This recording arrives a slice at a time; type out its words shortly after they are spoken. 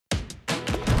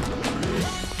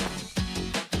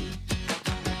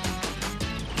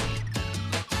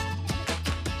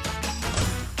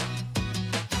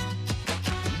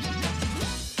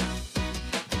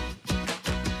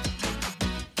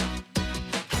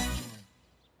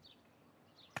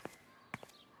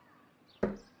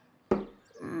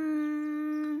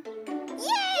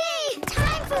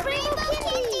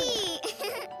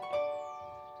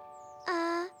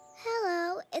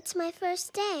it's my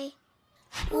first day.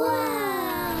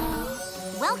 Wow!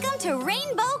 Welcome to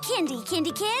Rainbow Kindi,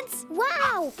 Kindi Kids.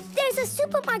 Wow! There's a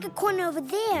supermarket corner over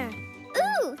there.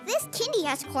 Ooh, this Kindi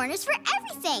has corners for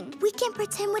everything. We can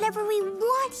pretend whatever we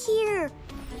want here.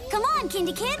 Come on,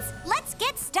 Kindi Kids, let's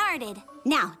get started.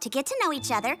 Now, to get to know each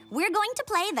other, we're going to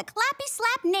play the Clappy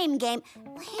Slap name game.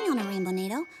 Hang on a Rainbow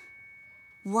Nato.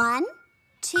 1,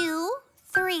 2,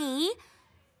 3.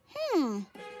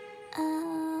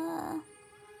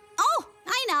 Oh,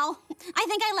 I know. I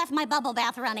think I left my bubble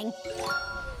bath running.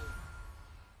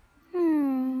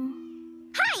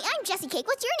 Hi, I'm Jessie Cake.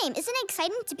 What's your name? Isn't it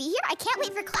exciting to be here? I can't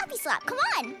wait for Clappy Slap. Come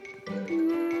on.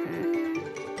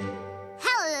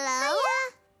 Hello.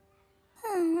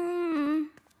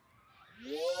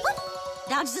 Whoop.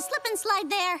 Dodged a slip and slide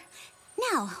there.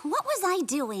 Now, what was I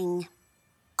doing?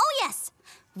 Oh, yes.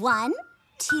 1,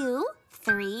 2,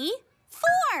 3,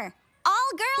 4.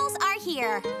 All girls are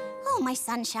here. Oh, my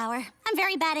sun shower. I'm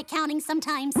very bad at counting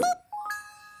sometimes. Boop.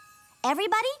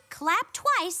 Everybody clap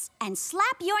twice and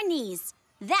slap your knees.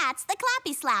 That's the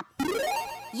Clappy Slap.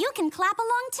 You can clap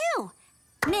along, too.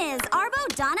 Ms. Arbo,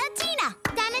 Donna, Tina.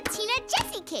 Donna, Tina,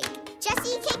 Jessie Cake.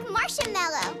 Jessie Cake,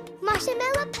 Marshmallow.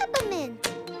 Marshmallow Peppermint.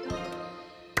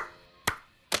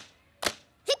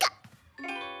 Hiccup.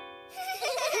 Hey,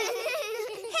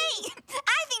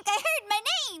 I think I heard my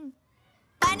name.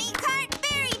 Bunny Cart,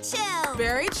 Berry Chill.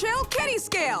 Berry Chill, Kitty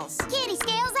Scales. Kitty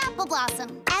Scales, Apple Blossom.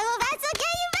 Apple Blossom,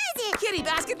 Kitty Resin. Kitty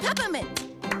Basket, Peppermint.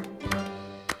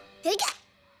 Hiccup.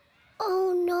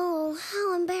 Oh no,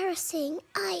 how embarrassing.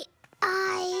 Hiccup,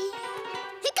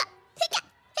 hiccup,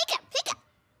 hiccup, hiccup.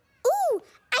 Ooh,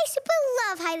 I super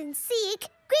love hide and seek.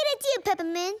 Great idea,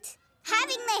 Peppermint.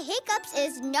 Having the hiccups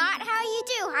is not how you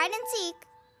do hide and seek,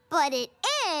 but it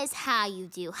is how you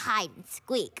do hide and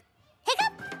squeak.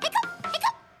 Hiccup, hiccup,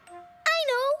 hiccup. I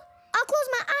know. I'll close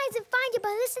my eyes and find you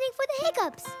by listening for the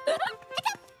hiccups.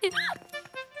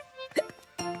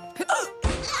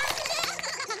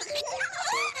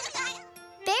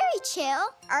 Berry Chill,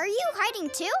 are you hiding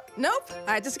too? Nope,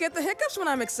 I just get the hiccups when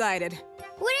I'm excited.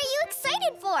 What are you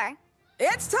excited for?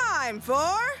 It's time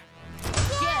for...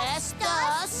 Guess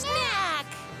the snack.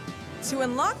 To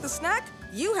unlock the snack,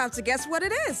 you have to guess what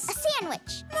it is. A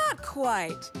sandwich. Not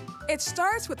quite. It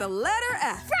starts with the letter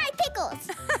F. Fried pickles.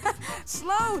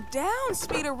 Slow down,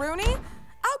 Speeder Rooney.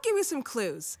 I'll give you some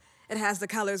clues. It has the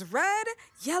colors red,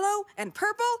 yellow, and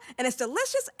purple, and it's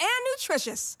delicious and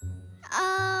nutritious.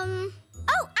 Oh,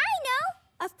 I know.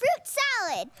 A fruit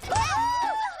salad.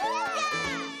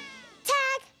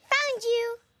 Tag, found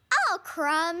you. Oh,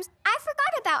 crumbs. I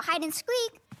forgot about hide and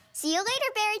squeak. See you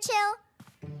later, Berry Chill.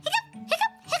 Hiccup,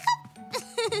 hiccup,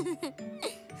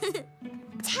 hiccup.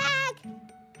 Tag.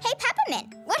 Hey,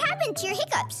 Peppermint, what happened to your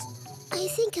hiccups? I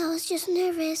think I was just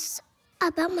nervous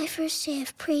about my first day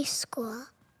of preschool.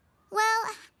 Well,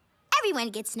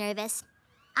 everyone gets nervous.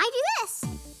 I do this.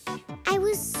 I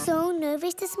was so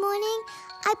nervous this morning,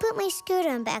 I put my skirt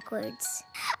on backwards.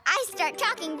 I start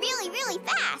talking really, really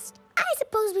fast. I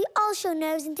suppose we all show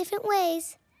nerves in different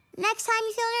ways. Next time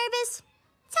you feel nervous,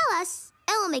 tell us.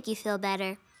 It will make you feel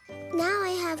better. Now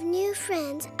I have new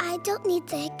friends. I don't need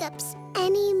the hiccups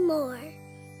anymore.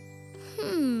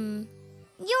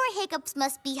 Your hiccups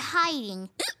must be hiding.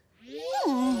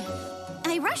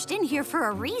 I rushed in here for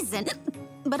a reason,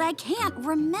 but I can't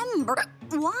remember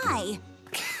why.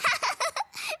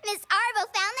 Miss Arbo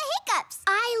found the hiccups.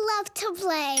 I love to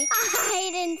play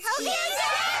hide and seek.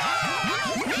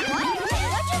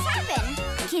 What just happened?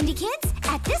 Kindi Kids,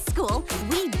 at this school,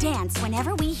 we dance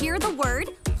whenever we hear the word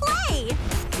play.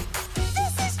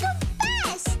 This is the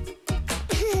best.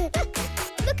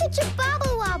 Look at your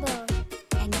bobble wobble.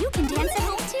 And you can dance at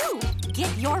home, too.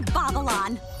 Get your bobble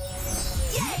on.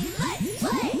 Yay, let's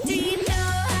play. Do you know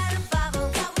how to bobble?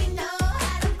 Yeah, we know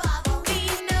how to bobble. Do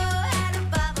you know how to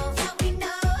bobble? Yeah, we know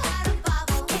how to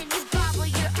bobble. Can you bobble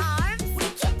your arms? We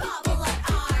can bobble our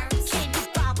arms. Can you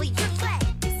bobble your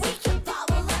legs? We can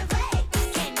bobble our legs.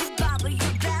 Can you bobble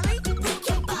your belly? We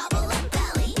can bobble our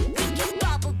belly. We can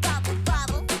bobble, bobble,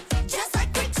 bobble, just like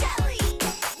we're jelly.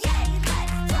 Yay,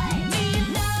 let's play. Do you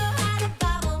know how to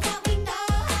bobble? Yeah, we know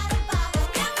how to bobble.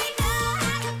 Yeah, we know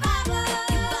how to bobble.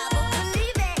 You bobble,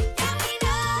 believe it. Yeah, we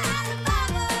know how to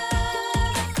bobble.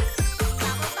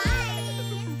 Bobble bye.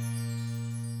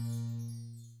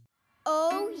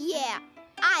 Oh yeah,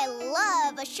 I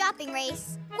love a shopping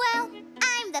race. Well,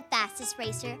 I'm the fastest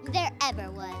racer there ever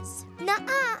was.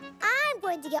 Nuh-uh. I'm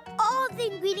going to get all the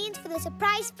ingredients for the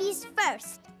surprise feast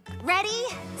first. Ready,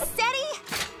 steady,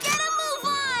 get a move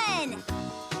on!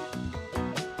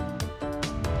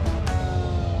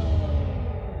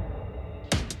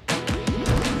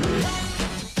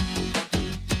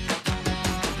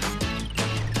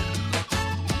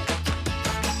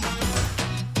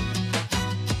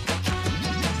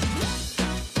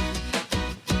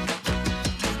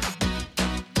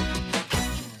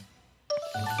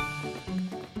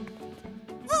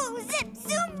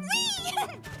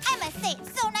 say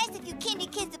it's so nice of you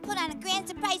Kindi Kids to put on a grand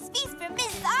surprise feast for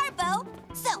Mrs. Arbo.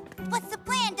 So, what's the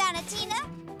plan, Donatina?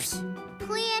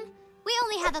 Plan? We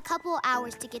only have a couple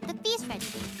hours to get the feast ready,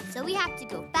 so we have to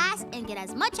go fast and get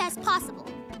as much as possible.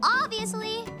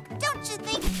 Obviously. Don't you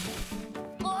think?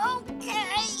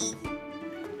 Okay.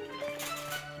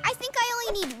 I think I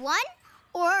only need one,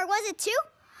 or was it two?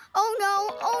 Oh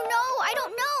no, I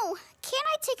don't know. Can't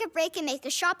I take a break and make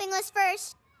a shopping list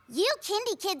first? You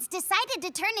Kindi Kids decided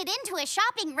to turn it into a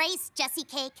shopping race, Jessie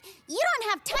Cake. You don't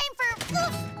have time for...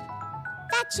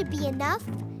 That should be enough.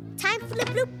 Time for the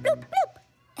bloop, bloop, bloop.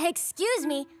 Excuse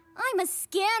me, I'm a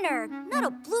scanner, not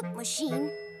a bloop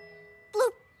machine.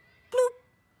 Bloop, bloop,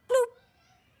 bloop.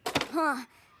 Huh,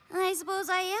 I suppose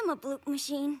I am a bloop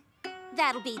machine.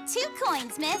 That'll be 2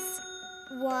 coins, miss.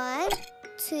 1,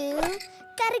 2,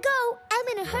 gotta go. I'm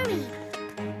in a hurry.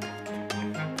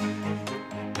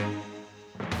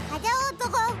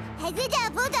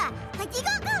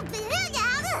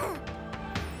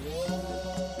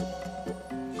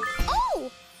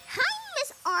 Oh, hi,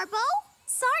 Miss Arbo.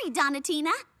 Sorry,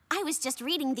 Donatina. I was just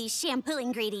reading these shampoo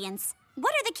ingredients.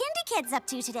 What are the Kindi Kids up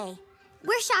to today?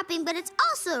 We're shopping, but it's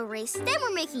also a race. Then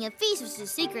we're making a feast, which is a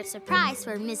secret surprise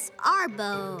for Miss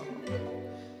Arbo.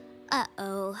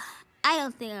 Uh-oh. I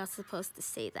don't think I was supposed to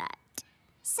say that.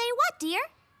 Say what, dear?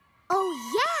 Oh,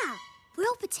 yeah.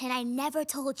 We'll pretend I never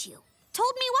told you.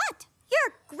 Told me what?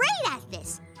 You're great at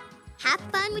this. Have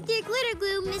fun with your glitter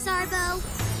glue, Miss Arbo.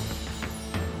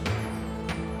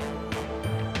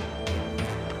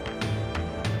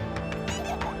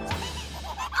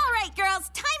 All right, girls,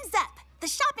 time's up. The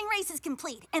shopping race is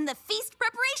complete, and the feast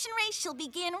preparation race shall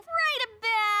begin right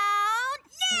about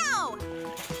now.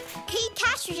 Hey,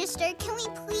 cash register, can we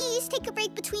please take a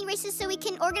break between races so we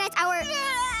can organize our...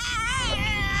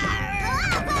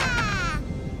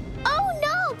 Oh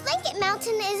no, Blanket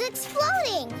Mountain is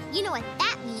exploding. You know what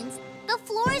that means. The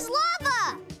floor is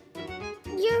lava.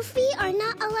 Your feet are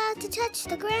not allowed to touch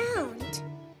the ground.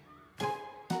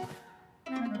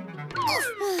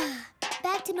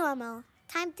 Back to normal.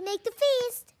 Time to make the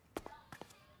feast.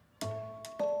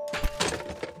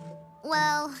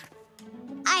 Well,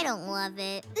 I don't love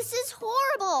it. This is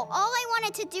horrible. All I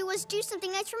wanted to do was do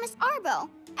something nice for Miss Arbo.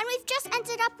 And we've just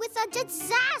ended up with a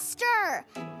disaster.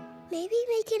 Maybe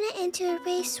making it into a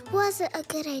race wasn't a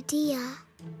good idea.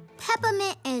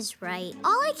 Peppermint is right.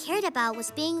 All I cared about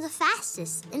was being the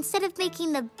fastest instead of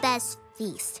making the best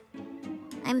feast.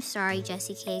 I'm sorry,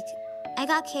 Jessie Cake. I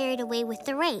got carried away with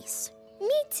the race.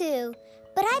 Me too.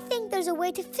 But I think there's a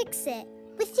way to fix it.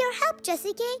 With your help,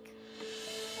 Jessie Cake.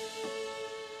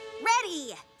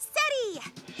 Ready, steady,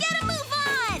 get a move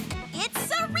on!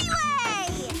 It's a relay!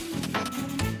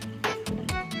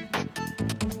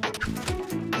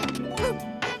 Bloop,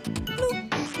 bloop.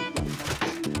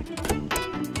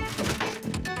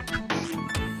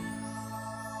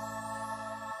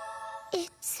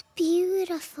 It's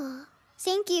beautiful.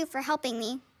 Thank you for helping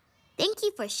me. Thank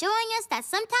you for showing us that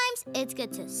sometimes it's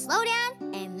good to slow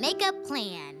down and make a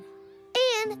plan.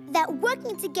 And that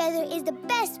working together is the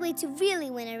best way to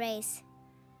really win a race.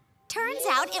 Turns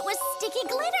out it was sticky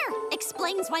glitter.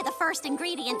 Explains why the first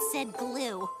ingredient said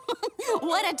glue.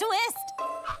 What a twist!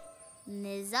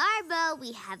 Ms. Arbo,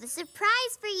 we have a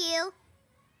surprise for you.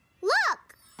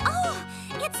 Look! Oh,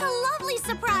 it's a lovely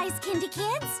surprise, Kindi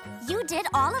Kids. You did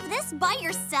all of this by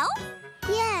yourself?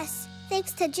 Yes,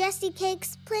 thanks to Jessie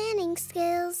Cake's planning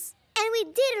skills. And we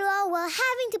did it all while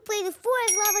having to play the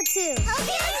forest lava too.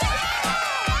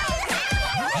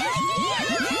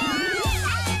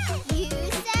 You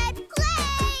said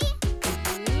play.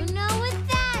 You know what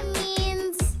that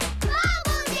means.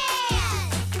 Bubble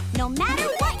dance! No matter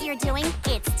what you're doing,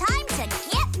 it's time to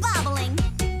get bobbling.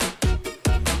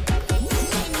 Can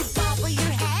you bobble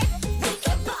your head? We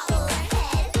can bobble our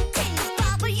head. Can you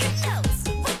bobble your nose?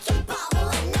 We can bobble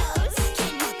our nose.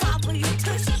 Can you bobble your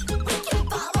tushy? We can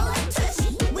bobble our tushy.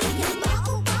 We can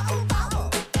bobble, bobble, bobble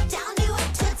down to our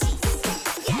tootsies.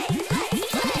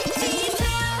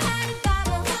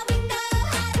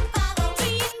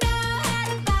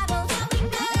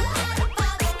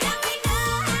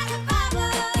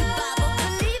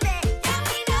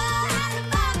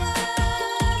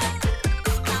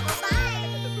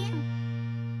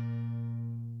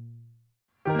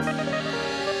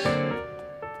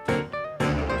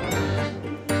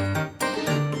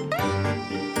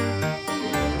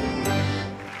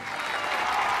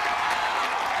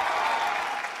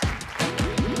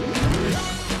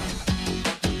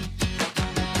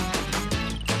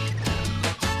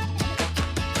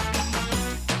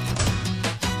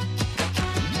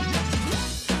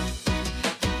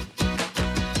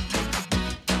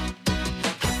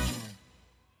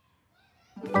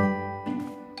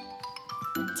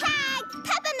 Tag,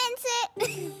 peppermints it.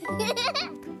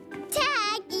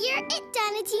 Tag, you're it,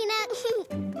 Donatina.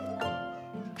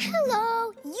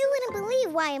 Hello. You wouldn't believe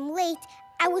why I'm late.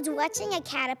 I was watching a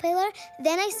caterpillar,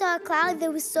 then I saw a cloud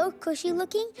that was so cushy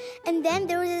looking, and then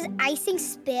there was this icing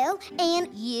spill, and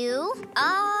You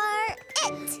are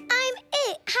it. I'm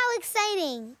it. How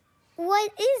exciting.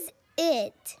 What is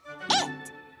it?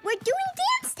 It. We're doing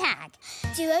dance tag.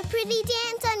 Do a pretty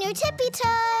dance on your tippy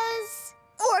toes.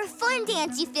 Or a fun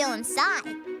dance you feel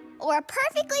inside. Or a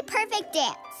perfectly perfect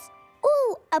dance.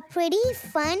 Ooh, a pretty,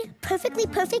 fun, perfectly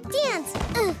perfect dance.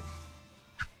 Ugh.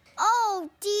 Oh,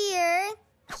 dear.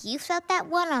 You felt that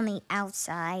one on the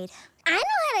outside. I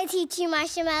know how to teach you,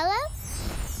 Marshmallow.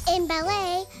 In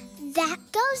ballet, that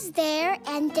goes there,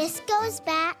 and this goes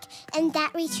back, and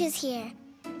that reaches here.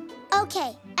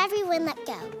 Okay, everyone let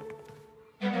go.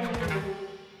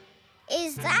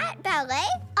 Is that ballet?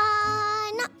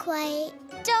 Not quite.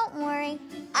 Don't worry.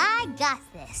 I got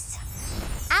this.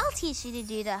 I'll teach you to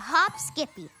do the hop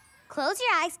skippy. Close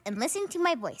your eyes and listen to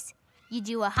my voice. You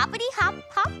do a hoppity hop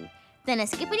hop, then a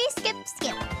skippity skip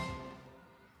skip.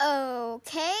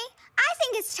 Okay, I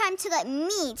think it's time to let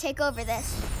me take over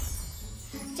this.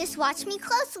 Just watch me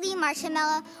closely,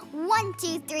 Marshmallow. 1,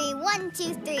 2, 3, 1,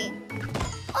 2, 3.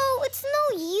 Oh, it's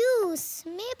no use.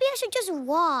 Maybe I should just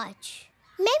watch.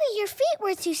 Maybe your feet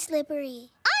were too slippery.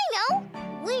 I know.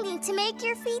 We need to make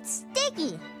your feet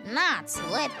sticky, not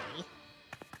slippery.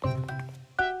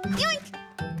 Yoink!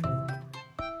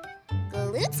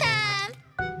 Glue time!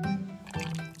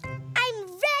 I'm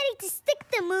ready to stick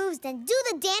the moves and do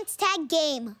the dance tag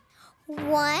game.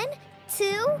 1,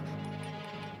 2.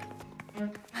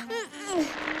 Run!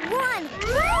 Run!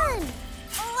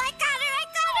 Oh, I got her!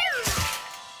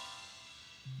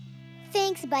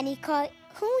 Thanks, Bunny Cart.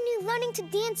 Who knew learning to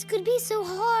dance could be so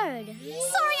hard?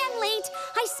 Sorry I'm late.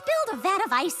 I spilled a vat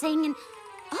of icing and...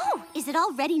 Oh, is it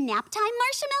already nap time,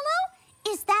 Marshmallow?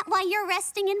 Is that why you're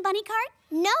resting in Bunny Cart?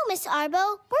 No, Miss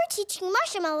Arbo. We're teaching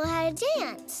Marshmallow how to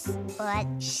dance. But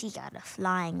she got a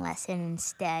flying lesson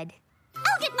instead.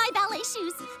 I'll get my ballet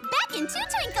shoes. Back in 2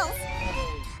 twinkles.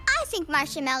 I think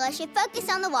Marshmallow should focus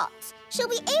on the waltz. She'll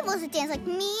be able to dance like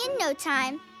me in no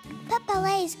time. But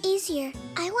ballet is easier.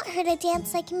 I want her to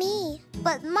dance like me.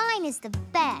 But mine is the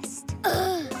best.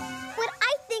 Ugh. What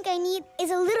I think I need is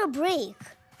a little break.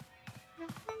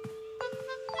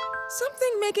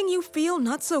 Something making you feel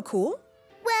not so cool?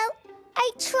 Well,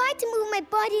 I tried to move my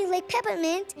body like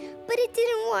Peppermint, but it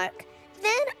didn't work.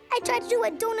 Then I tried to do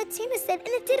what Donatina said, and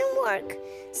it didn't work.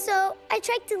 So I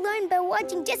tried to learn by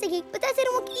watching Jessica, but that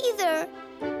didn't work either.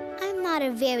 I'm not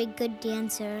a very good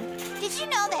dancer. Did you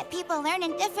know that people learn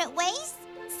in different ways?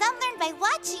 Some learn by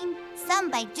watching, some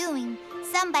by doing,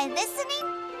 some by listening,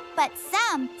 but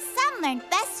some learn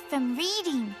best from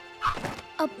reading.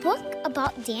 A book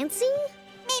about dancing?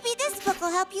 Maybe this book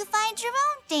will help you find your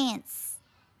own dance.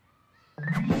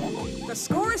 The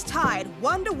score is tied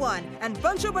 1-1, and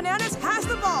Buncho Bananas has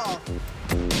the ball.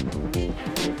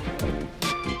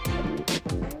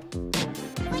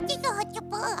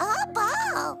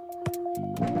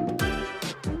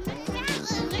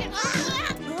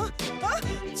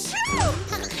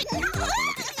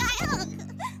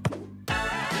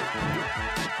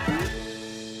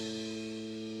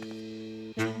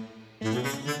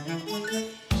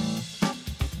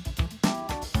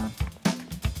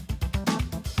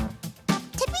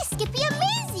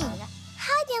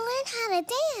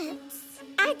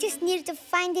 I just needed to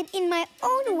find it in my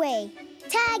own way.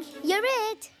 Tag, you're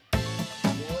it.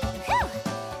 Whew.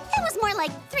 That was more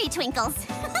like 3 twinkles.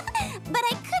 But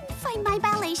I couldn't find my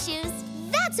ballet shoes.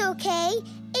 That's okay.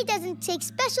 It doesn't take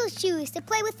special shoes to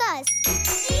play with us.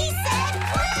 She said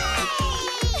play!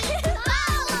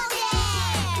 Bobble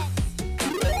dance!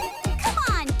 Come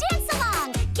on, dance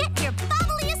along. Get your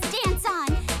bubbliest dance on.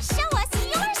 Show us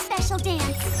your special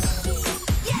dance.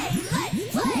 Yay, let's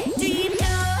play! Do you know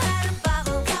how to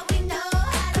bobble? Yeah, we know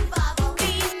how to bobble. Do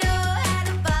you know how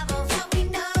to bobble? Yeah, we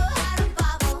know how to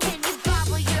bobble. Can you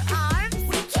bobble your arms?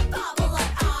 We can bobble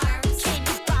our arms. Can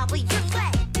you bobble your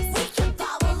legs? We can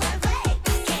bobble our legs.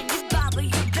 Can you bobble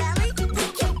your belly? We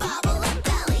can bobble our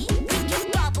belly. We can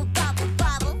bobble, bobble,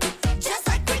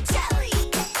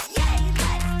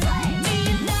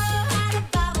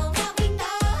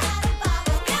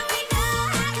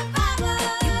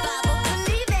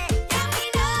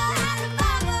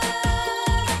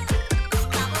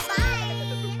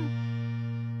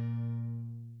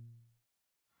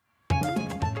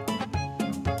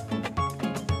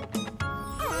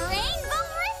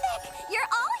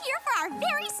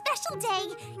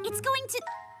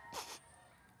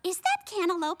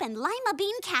 cantaloupe and lima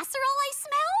bean casserole I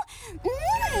smell?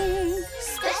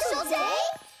 Special day?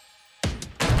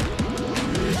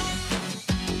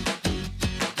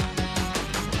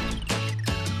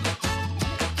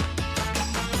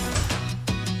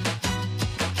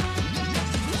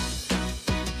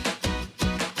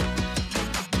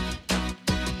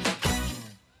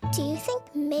 Do you think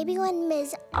maybe when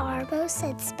Ms. Arbo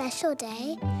said special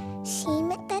day, she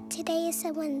meant that today is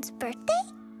someone's birthday?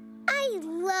 I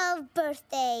love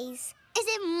birthdays. Is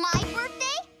it my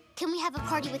birthday? Can we have a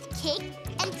party with cake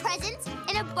and presents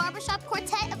and a barbershop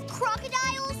quartet of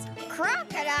crocodiles?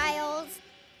 Crocodiles?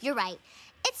 You're right.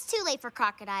 It's too late for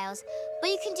crocodiles, but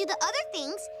you can do the other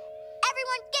things.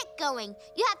 Everyone get going.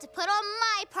 You have to put on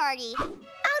my party. I'll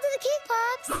do the cake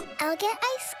pops. I'll get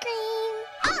ice cream.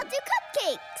 I'll do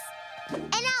cupcakes.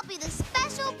 And I'll be the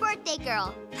special birthday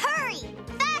girl. Hurry!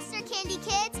 Faster, Kindi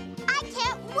Kids! I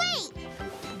can't wait!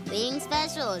 Being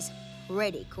special is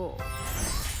pretty cool.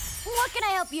 What can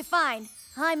I help you find?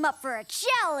 I'm up for a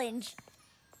challenge.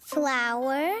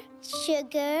 Flour,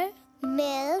 sugar,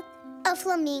 milk, a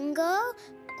flamingo,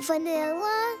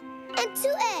 vanilla, and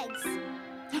 2 eggs.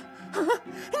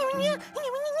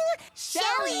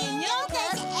 Shelly and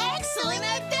Yoga's excellent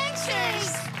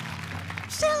adventures!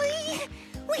 Shelly,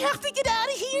 we have to get out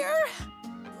of here!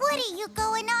 What are you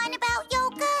going on about,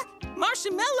 Yoga?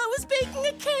 Marshmallow is baking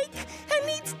a cake and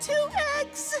needs 2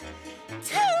 eggs!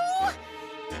 2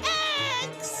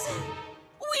 eggs!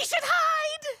 We should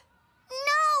hide!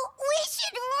 No, we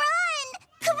should run!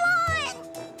 Come on!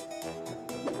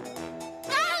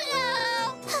 Hello!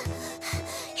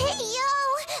 Hey, yo!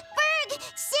 Berg!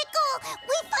 Sickle!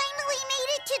 We finally made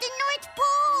it to the North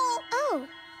Pole! Oh,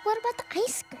 what about the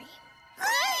ice cream?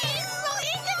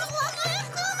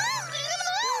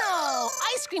 No,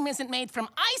 ice cream isn't made from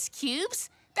ice cubes.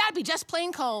 That'd be just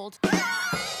plain cold.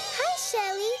 Hi,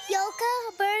 Shelly,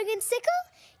 Yoka, Berg, and Sickle.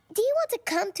 Do you want to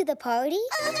come to the party?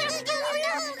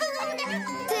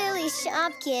 Silly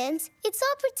Shopkins, it's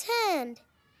all pretend.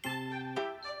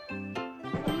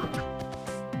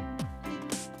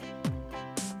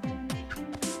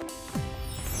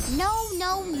 No,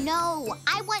 no, no.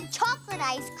 I want chocolate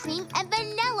ice cream and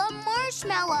vanilla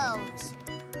marshmallows.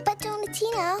 But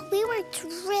Donatina, we worked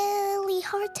really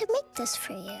hard to make this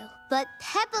for you. But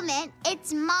Peppermint,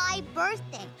 it's my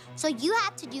birthday, so you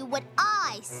have to do what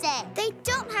I say. They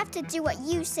don't have to do what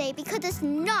you say because it's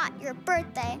not your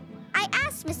birthday. I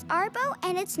asked Miss Arbo,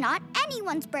 and it's not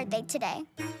anyone's birthday today.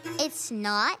 It's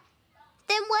not?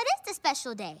 Then what is the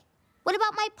special day? What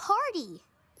about my party?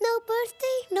 No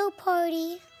birthday, no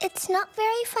party. It's not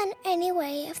very fun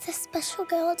anyway if the special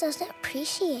girl doesn't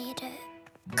appreciate it.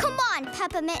 Come on,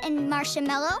 Peppermint and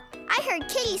Marshmallow. I heard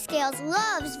Kitty Scales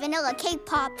loves vanilla cake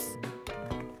pops.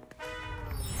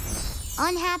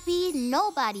 Unhappy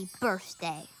nobody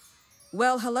birthday.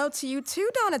 Well, hello to you too,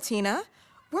 Donatina.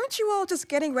 Weren't you all just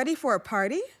getting ready for a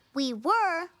party? We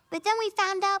were, but then we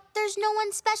found out there's no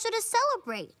one special to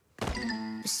celebrate.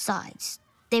 Besides,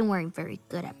 they weren't very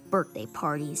good at birthday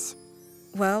parties.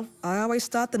 Well, I always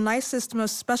thought the nicest,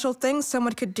 most special thing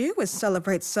someone could do was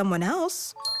celebrate someone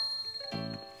else.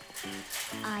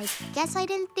 I guess I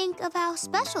didn't think of how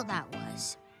special that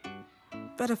was.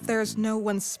 But if there's no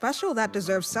one special that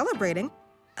deserves celebrating,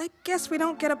 I guess we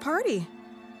don't get a party.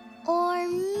 Or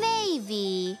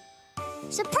maybe...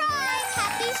 Surprise!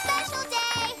 Happy special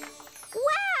day!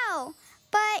 Wow!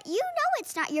 But you know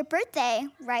it's not your birthday,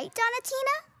 right,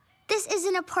 Donatina? This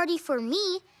isn't a party for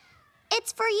me.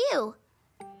 It's for you.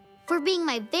 For being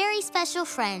my very special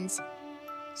friends.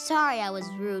 Sorry I was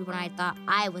rude when I thought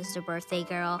I was the birthday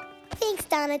girl. Thanks,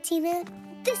 Donatina.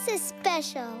 This is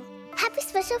special. Happy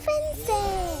Special Friends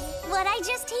Day! What I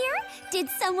just hear? Did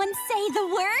someone say the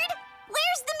word?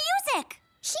 Where's the music?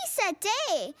 She said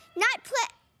day, not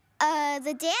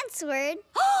the dance word.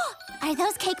 Are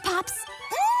those cake pops?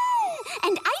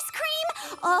 And ice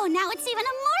cream? Oh, now it's even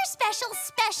a more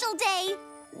special day.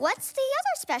 What's the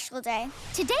other special day?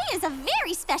 Today is a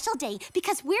very special day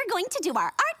because we're going to do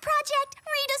our art project,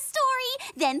 read a story,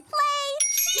 then play.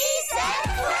 She said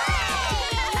play!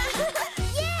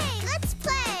 Yay, let's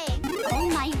play! Oh,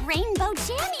 my rainbow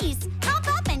jammies. Hop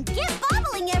up and get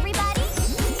bobbling, everybody.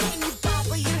 Can you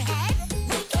bobble your head?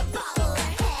 We can bobble our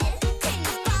head. Can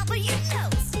you bobble your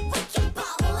nose? We can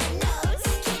bobble our nose.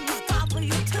 Can you bobble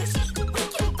your tushy? We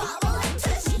can bobble our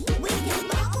tushy. We can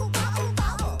bobble, bobble,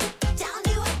 bobble down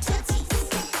to our tootsies.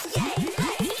 Yay,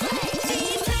 let's play. Do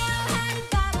you know how to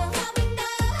bobble? How we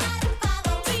know how to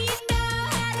bobble? Do you know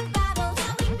how to bobble?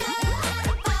 How we know how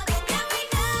to bobble? Now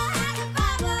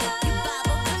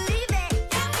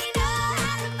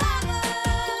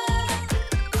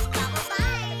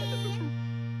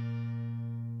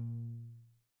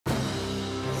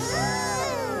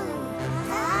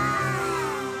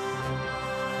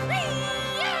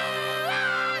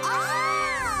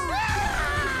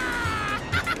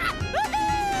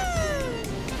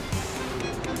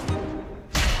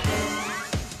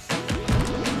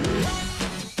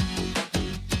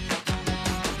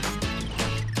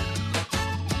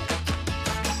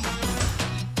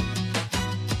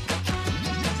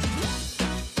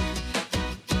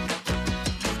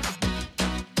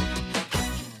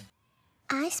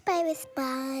spy with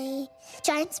my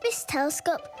giant space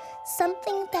telescope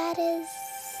something that is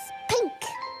pink.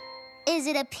 Is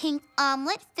it a pink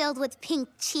omelet filled with pink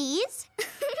cheese?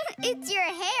 It's your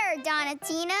hair,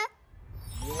 Donatina.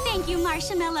 Thank you,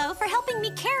 Marshmallow, for helping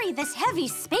me carry this heavy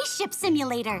spaceship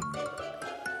simulator.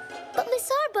 But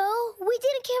Miss Arbo, we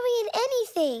didn't carry in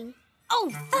anything. Oh,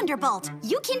 Thunderbolt!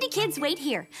 You Kindi Kids wait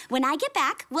here. When I get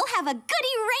back, we'll have a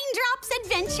goody raindrops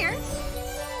adventure.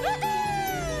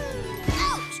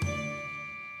 Ouch!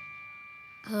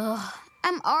 Ugh,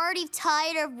 I'm already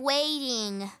tired of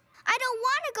waiting. I don't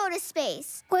want to go to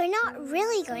space. We're not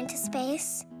really going to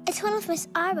space. It's one of Miss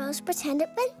Arbo's pretend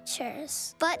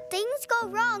adventures. But things go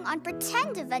wrong on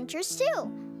pretend adventures,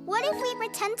 too. What if we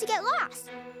pretend to get lost?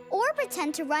 Or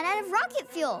pretend to run out of rocket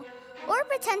fuel? Or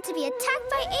pretend to be attacked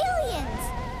by aliens?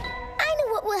 I know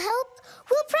what will help.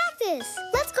 We'll practice.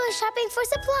 Let's go shopping for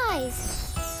supplies.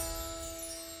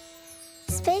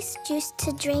 Space juice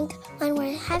to drink when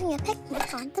we're having a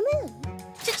picnic on the moon.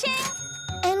 Cha-ching!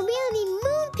 And we'll need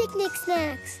moon picnic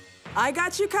snacks. I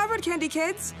got you covered, Kindi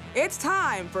Kids. It's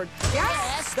time for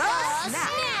Guess the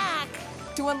Snack.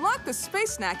 To unlock the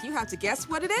space snack, you have to guess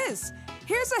what it is.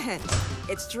 Here's a hint.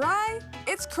 It's dry,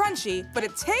 it's crunchy, but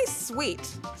it tastes sweet.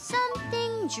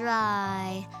 Something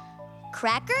dry.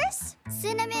 Crackers?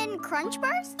 Cinnamon crunch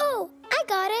bars? Oh, I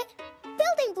got it.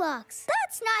 Building blocks.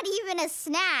 That's not even a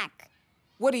snack.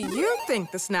 What do you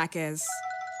think the snack is?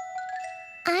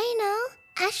 I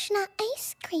know. Astronaut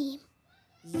ice cream.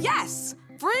 Yes!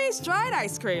 Freeze-dried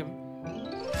ice cream.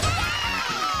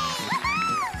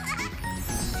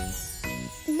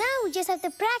 Now we just have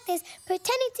to practice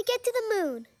pretending to get to the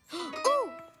moon.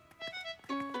 Ooh!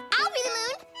 I'll be the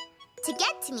moon. To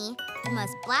get to me, you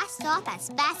must blast off as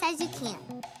fast as you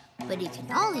can. But you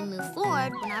can only move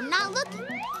forward when I'm not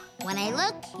looking. When I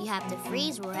look, you have to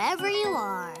freeze wherever you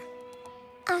are.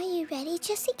 Are you ready,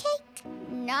 Jessie Cake?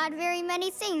 Not very many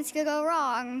things could go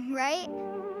wrong, right?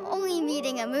 Only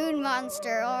meeting a moon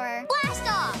monster or... Blast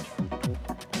off!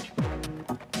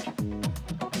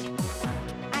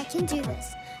 I can do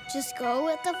this. Just go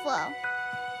with the flow.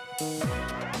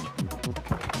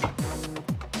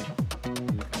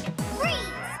 Freeze!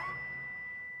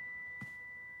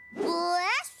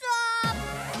 Blast off!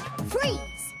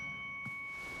 Freeze!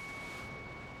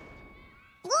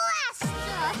 Blast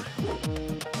off!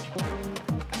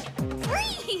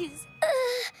 Freeze!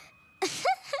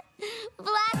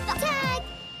 Blast off! Tag!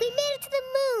 We made it to the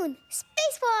moon!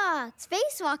 Spacewalk!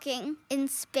 Spacewalking in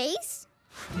space?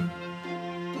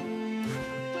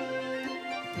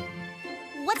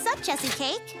 What's up, Jessie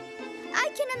Cake? I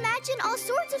can imagine all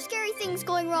sorts of scary things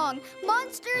going wrong.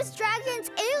 Monsters, dragons,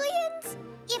 aliens.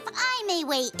 If I may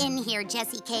weigh in here,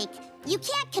 Jessie Cake, you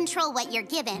can't control what you're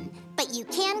given, but you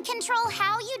can control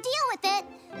how you deal with it.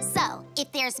 So,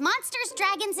 if there's monsters,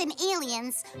 dragons, and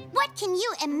aliens, what can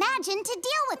you imagine to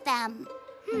deal with them?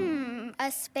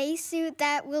 A spacesuit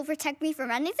that will protect me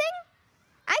from anything?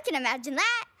 I can imagine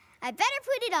that. I better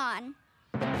put it on.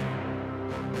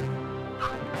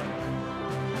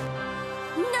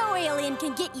 No alien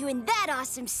can get you in that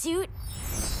awesome suit.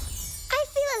 I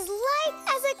feel as light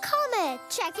as a comet.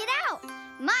 Check it out.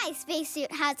 My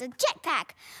spacesuit has a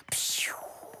jetpack.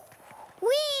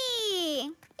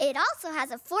 Whee! It also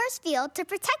has a force field to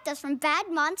protect us from bad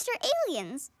monster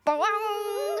aliens.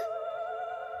 Ba-wong!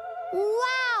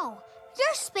 Wow!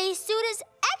 Your spacesuit is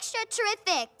extra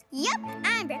terrific. Yep,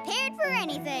 I'm prepared for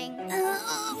anything.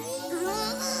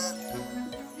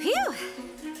 Phew!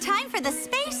 Time for the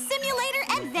Space Simulator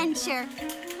Adventure.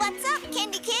 What's up,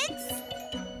 Kindi Kids?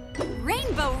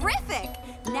 Rainbow-rific!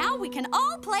 Now we can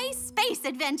all play Space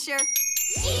Adventure.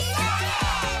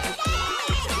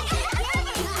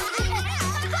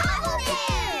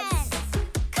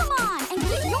 Come on and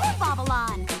get your bobble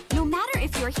on. No matter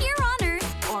if you're here on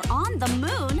Earth or on the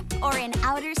moon or in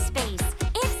outer space,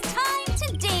 it's time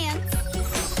to dance.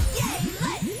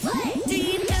 Do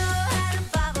you know how to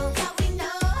bobble? Yeah, we know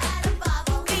how to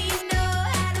bobble. We know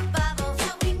how to bobble.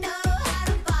 Yeah, we know how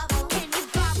to bobble. Can you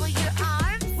bobble your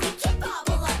arms? We can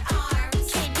bobble our arms.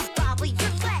 Can you bobble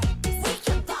your legs? We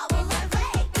can bobble our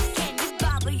legs. Can you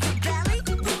bobble your belly?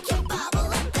 We can bobble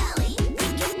our belly. We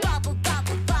can bobble,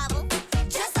 bobble, bobble,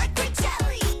 just like we're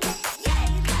jelly. Yay,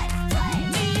 let's play.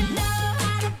 Do you know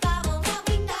how to bobble? Yeah,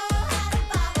 we know how to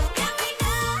bobble. Yeah, we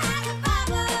know how to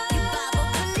bobble. You bobble,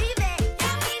 believe it.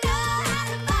 Yeah, we know how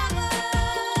to bobble.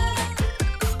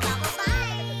 Bobble,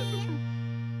 bye.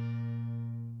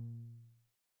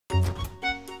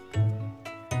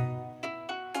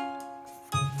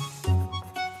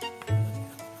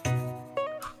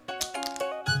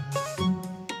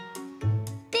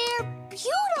 They're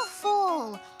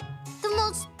beautiful. The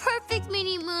most perfect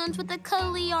mini moons balloons with a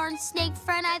cuddly yarn snake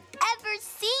friend I've ever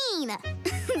seen.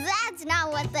 That's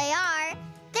not what they are.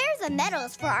 They're the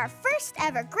medals for our first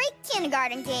ever Great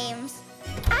Kindergarten Games.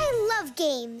 I love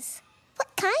games.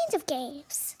 What kinds of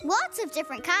games? Lots of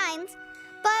different kinds.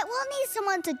 But we'll need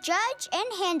someone to judge and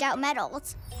hand out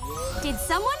medals. Did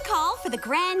someone call for the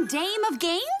Grand Dame of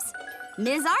Games?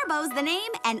 Ms. Arbo's the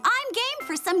name, and I'm game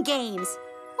for some games.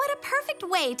 What a perfect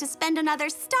way to spend another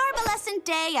starbalescent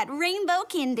day at Rainbow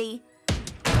Kindi.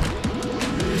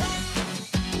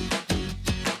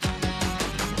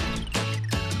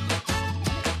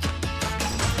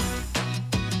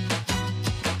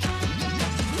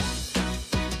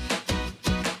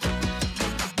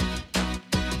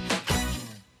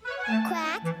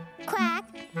 Quack, quack,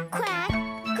 quack,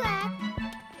 quack.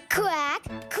 Quack,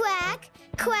 quack,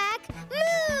 quack,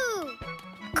 moo!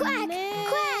 Quack,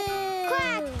 quack,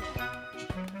 quack.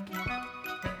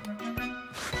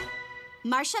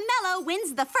 Marshmallow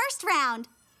wins the first round.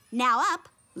 Now up,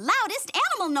 loudest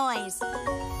animal noise.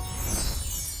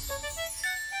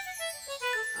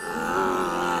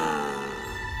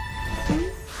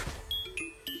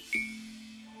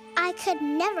 I could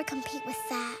never compete with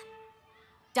that.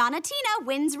 Donatina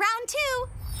wins round 2.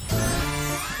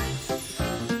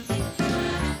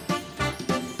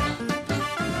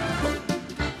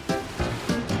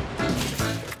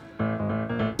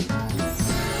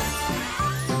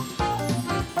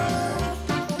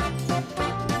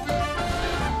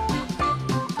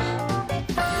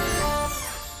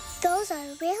 Those are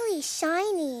really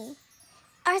shiny.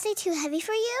 Are they too heavy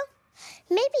for you?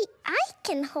 Maybe I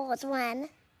can hold one.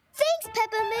 Thanks,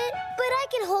 Peppermint, but I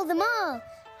can hold them all.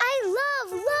 I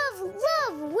love, love,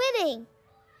 love winning.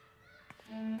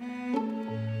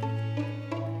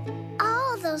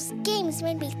 All those games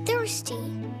made me thirsty.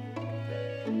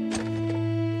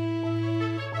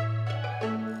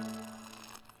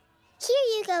 Here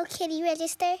you go, Kitty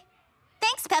Register.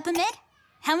 Thanks, Peppermint.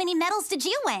 How many medals did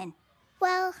you win?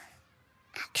 Well,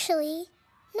 actually,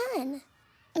 none.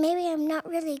 Maybe I'm not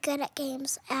really good at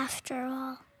games after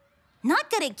all.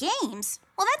 Not good at games?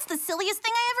 Well, that's the silliest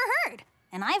thing I ever heard.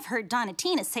 And I've heard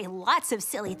Donatina say lots of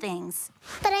silly things.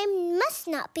 But I must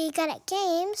not be good at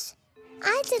games.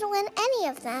 I didn't win any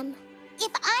of them.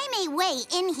 If I may weigh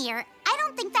in here, I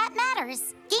don't think that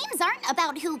matters. Games aren't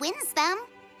about who wins them.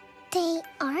 They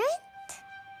aren't?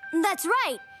 That's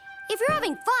right. If you're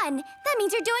having fun, that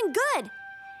means you're doing good.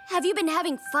 Have you been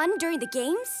having fun during the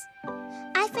games?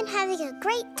 I've been having a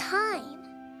great time.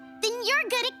 Then you're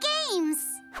good at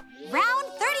games. Round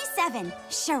 37,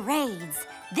 charades.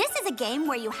 This is a game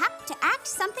where you have to act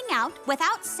something out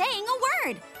without saying a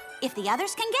word. If the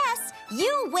others can guess,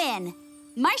 you win.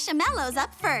 Marshmallow's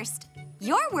up first.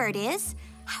 Your word is...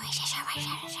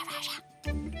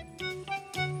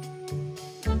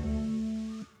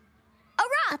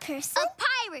 A person? A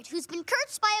pirate who's been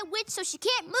cursed by a witch so she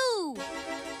can't move.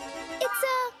 It's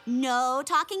a... No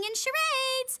talking in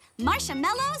charades.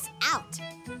 Marshmallow's out.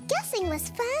 Guessing was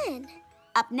fun.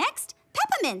 Up next,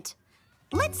 Peppermint.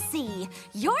 Let's see.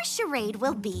 Your charade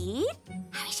will be...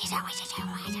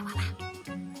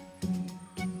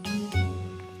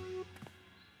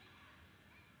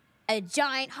 A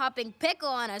giant hopping pickle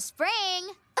on a spring.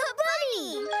 A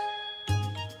bunny!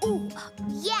 Ooh,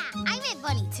 yeah, I meant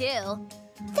bunny too.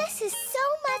 This is so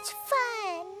much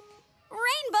fun.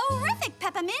 Rainbow-rific,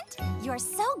 Peppermint. You're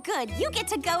so good, you get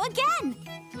to go again.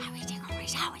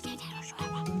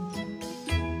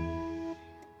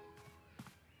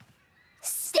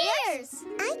 Stairs!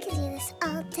 I could do this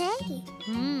all day.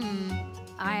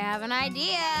 I have an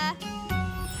idea.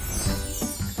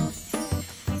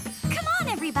 Come on,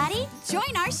 everybody.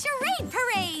 Join our charade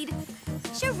parade.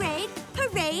 Charade,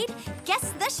 parade,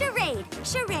 guess the charade.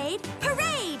 Charade,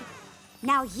 parade.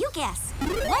 Now you guess.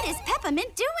 What is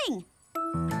Peppermint doing?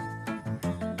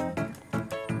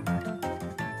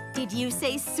 Did you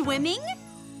say swimming?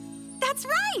 That's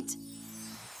right.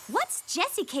 What's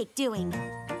Jessie Cake doing?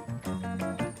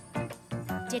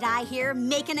 Did I hear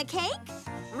making a cake?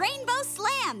 Rainbow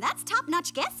Slam. That's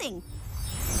top-notch guessing.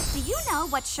 Do you know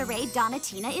what charade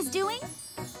Donatina is doing?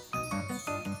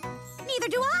 Neither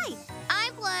do I.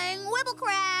 I'm playing Wibble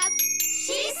Crab.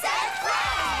 She said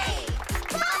play!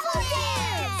 Bubble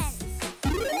dance!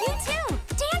 You too.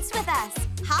 Dance with us.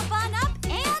 Hop on up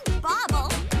and bobble.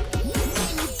 Can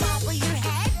you bobble your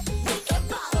head? We can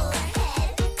bobble our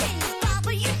head. Can you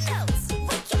bobble your nose?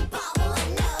 We can bobble our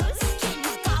nose. Can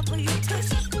you bobble your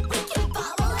tushy? We can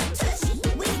bobble our tushy.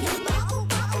 We can bobble,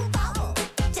 bobble, bobble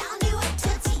down to our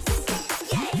tootsies.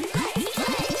 Yay! Let's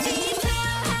play! Do you know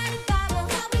how to bobble?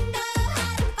 How we know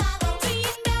how to bobble? Do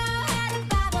you know how to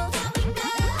bobble? How we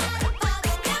know how to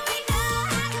bobble? Now we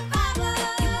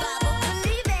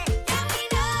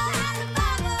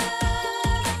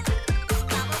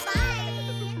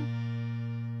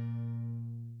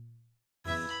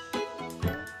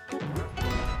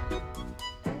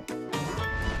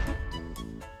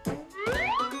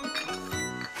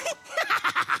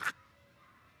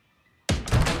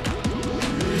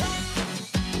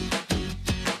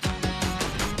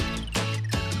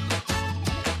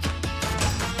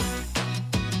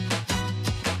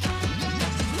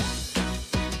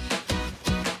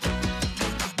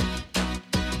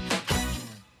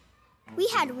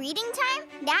had reading time,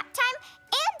 nap time,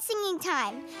 and singing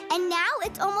time. And now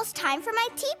it's almost time for my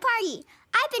tea party.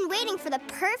 I've been waiting for the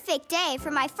perfect day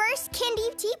for my first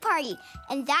Kindi tea party.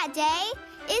 And that day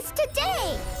is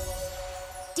today.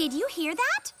 Did you hear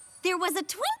that? There was a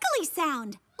twinkly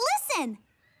sound. Listen.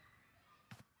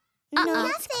 No,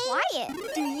 it's quiet.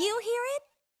 Do you hear it?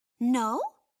 No?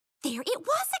 There it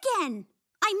was again.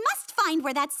 I must find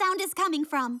where that sound is coming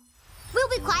from. We'll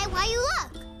be quiet while you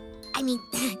look. I mean,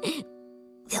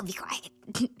 we'll be quiet.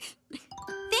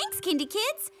 Thanks, Kindi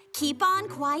Kids. Keep on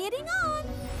quieting on.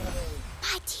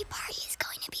 My tea party is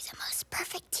going to be the most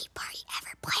perfect tea party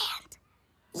ever planned.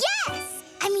 Yes!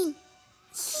 I mean,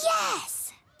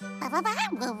 yes!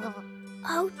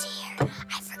 Oh dear,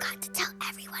 I forgot to tell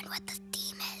everyone what the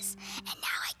theme is. And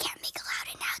now I can't make a loud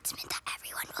announcement that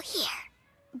everyone will hear.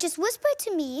 Just whisper it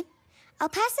to me. I'll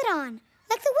pass it on,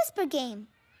 like the whisper game.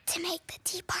 To make the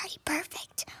tea party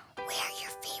perfect, wear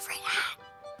your favorite hat.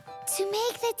 To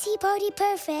make the tea party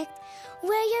perfect,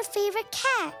 wear your favorite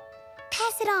cat.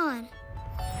 Pass it on.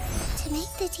 To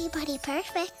make the tea party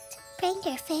perfect, bring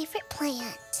your favorite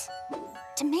plant.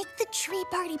 To make the tree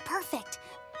party perfect,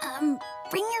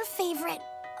 bring your favorite,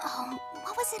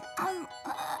 what was it?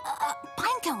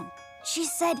 Pine cone. She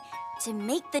said, to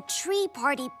make the tree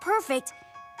party perfect,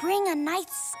 bring a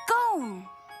nice scone.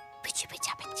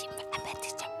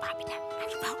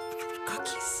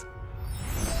 Cookies.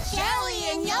 Shelly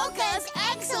and Yoka's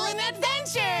excellent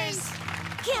adventures!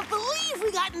 Can't believe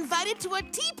we got invited to a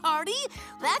tea party.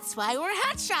 That's why we're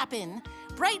hat shopping.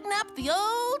 Brighten up the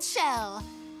old shell.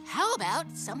 How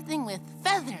about something with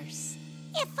feathers?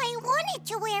 If I wanted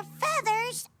to wear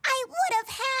feathers, I would have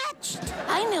hatched.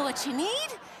 I know what you need.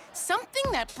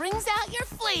 Something that brings out your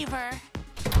flavor.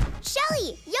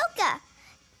 Shelly, Yoka,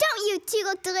 don't you two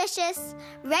look delicious?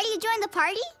 Ready to join the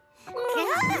party?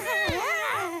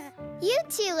 You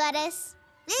too, Lettuce.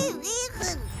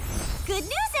 Good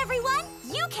news, everyone!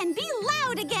 You can be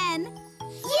loud again!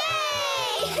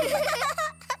 Yay!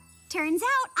 Turns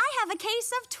out I have a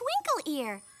case of twinkle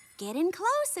ear. Get in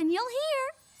close and you'll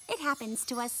hear. It happens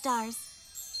to us stars.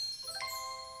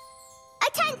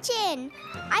 Attention!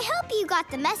 I hope you got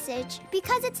the message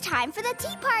because it's time for the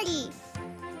tea party.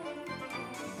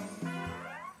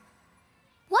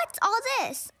 What's all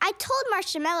this? I told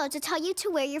Marshmallow to tell you to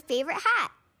wear your favorite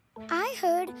hat. I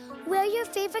heard wear your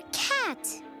favorite cat.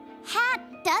 Hat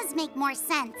does make more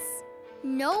sense.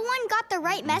 No one got the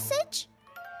right message?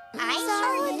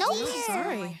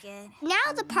 Sorry.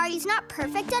 Now the party's not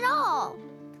perfect at all.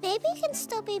 Baby can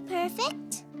still be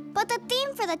perfect. But the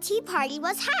theme for the tea party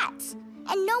was hats,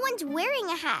 and no one's wearing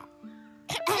a hat.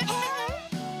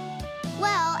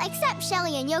 Well, except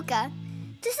Shelly and Yoka.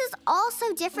 This is all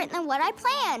so different than what I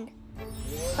planned.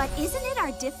 But isn't it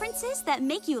our differences that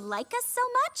make you like us so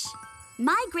much?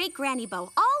 My great-granny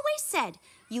Bo always said,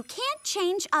 you can't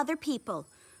change other people,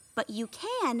 but you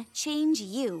can change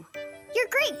you. Your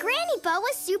great-granny Bo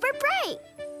was super bright.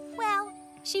 Well,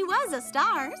 she was a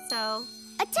star, so...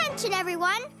 Attention,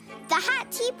 everyone. The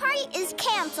hat tea party is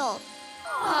canceled.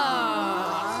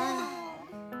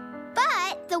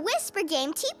 But the Whisper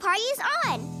Game tea party is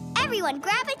on. Everyone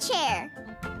grab a chair.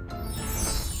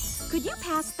 Could you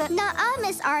pass the... Nuh-uh,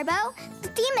 Miss Arbo. The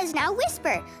theme is now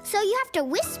Whisper, so you have to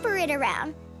whisper it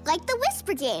around, like the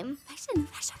Whisper Game. Pass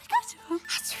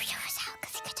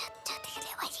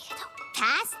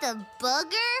the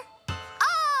booger?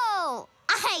 Oh,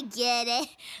 I get it.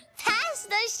 Pass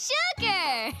the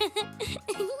sugar.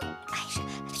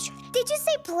 Did you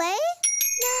say play?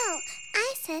 No,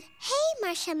 I said, hey,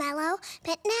 Marshmallow,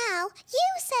 but now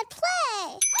you said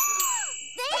play.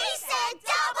 They said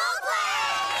double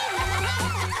play!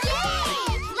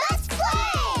 Yay! Let's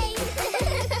play!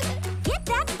 Get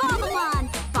that bobble on.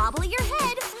 Bobble your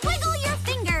head, wiggle your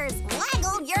fingers,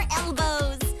 waggle your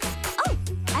elbows. Oh,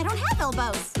 I don't have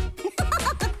elbows.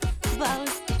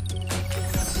 Bows.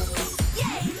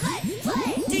 Yay, let's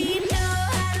play! Do you know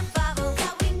how to bobble?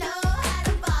 Yeah, we know how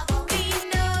to bobble. Do you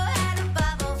know how to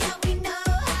bobble? Yeah, we know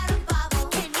how to bobble.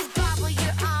 Can you bobble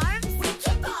your arms? We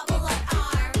can bobble our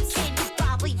arms. Can you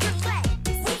bobble your legs?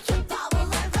 We can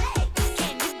bobble our legs.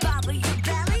 Can you bobble your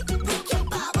belly? We can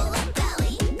bobble our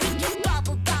belly. We can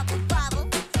bobble, bobble, bobble,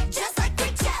 just like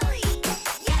we're jelly.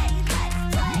 Yay, let's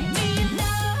play! Do you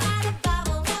know how to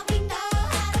bobble? Yeah, we know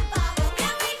how to bobble.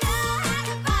 Yeah, we know how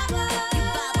to bobble. You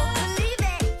bobble, believe it.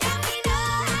 Yeah, we know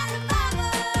how to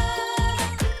bobble.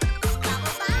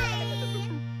 Bobble, bye.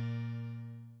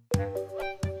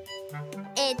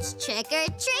 It's trick or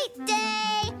treat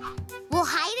day. We'll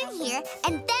hide in here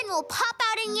and then we'll pop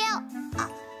out and yell.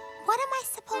 What am I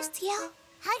supposed to yell?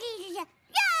 How do you yell?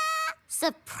 Yeah!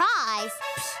 Surprise!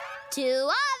 Psh, too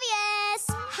obvious.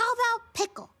 How about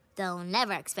pickle? They'll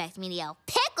never expect me to yell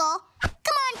pickle. Come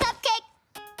on, Cupcake.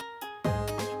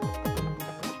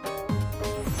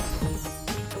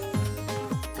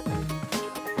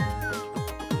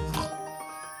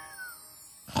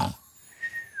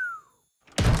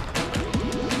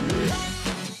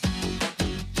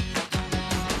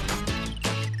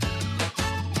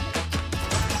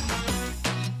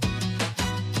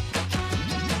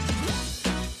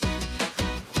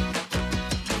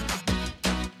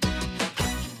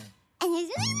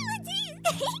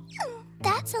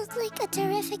 That sounds like a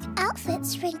terrific outfit,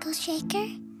 Sprinkle Shaker.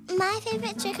 My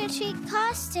favorite trick-or-treat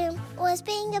costume was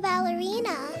being a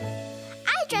ballerina.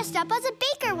 I dressed up as a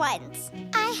baker once.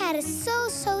 I had a so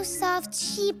soft,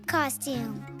 cheap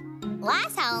costume.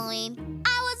 Last Halloween,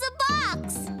 I was a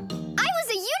box. I was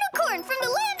a unicorn from the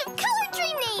land of Color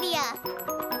Dreamnadia.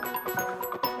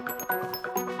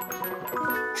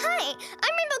 Hi,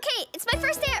 I'm Rainbow Kate. It's my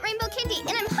first day at Rainbow Kindi,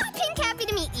 and I'm hot pink happy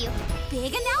to meet you.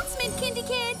 Big announcement, Kindi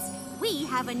Kids! We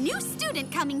have a new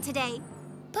student coming today.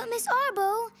 But Miss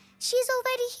Arbo, she's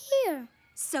already here.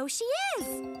 So she is.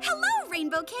 Hello,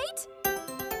 Rainbow Kate.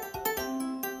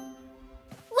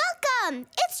 Welcome!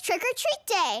 It's trick-or-treat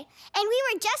day, and we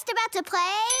were just about to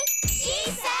play... She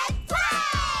said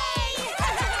play!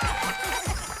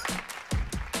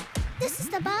 This is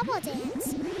the Bobble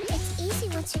Dance. It's easy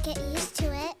once you get used to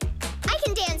it. I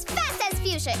can dance fast as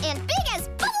fuchsia and big as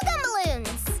bubblegum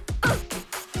balloons.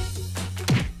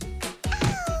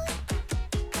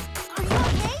 Are you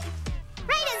okay?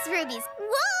 Right as rubies.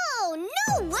 Whoa, no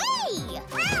way!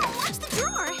 Wow, watch the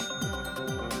drawer.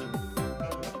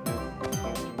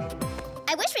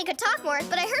 I wish we could talk more,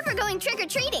 but I heard we're going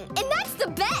trick-or-treating, and that's the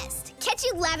best. Catch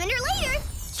you lavender later.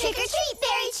 Trick-or-treat,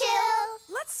 Berry Chill.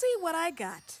 Let's see what I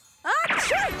got.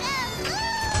 Achoo!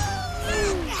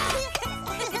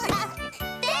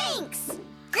 Thanks!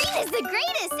 Green is the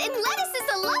greatest, and lettuce is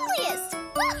the loveliest.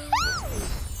 Woohoo!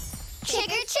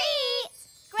 Trick-or-treat!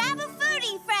 Grab a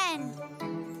foodie friend.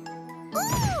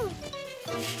 Ooh!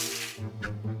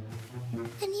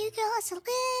 The new girl is a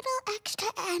little extra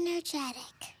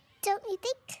energetic. Don't you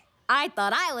think? I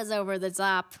thought I was over the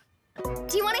top.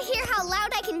 Do you want to hear how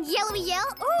loud I can yellowy yell?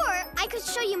 Or I could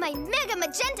show you my mega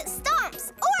magenta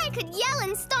stomps. Or I could yell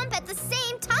and stomp at the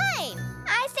same time.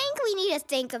 I think we need to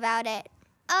think about it.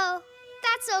 Oh,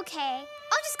 that's okay.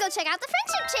 I'll just go check out the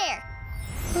friendship chair.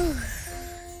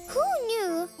 Who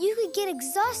knew you could get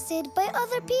exhausted by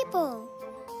other people?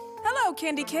 Hello,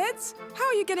 Kindi Kids. How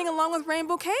are you getting along with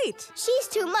Rainbow Kate? She's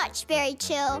too much, Berry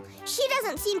Chill. She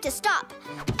doesn't seem to stop.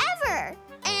 Ever.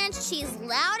 And she's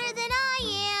louder than I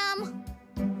am.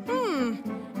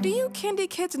 Do you Kindi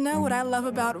Kids know what I love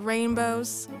about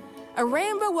rainbows? A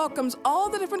rainbow welcomes all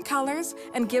the different colors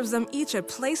and gives them each a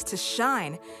place to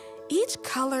shine. Each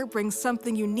color brings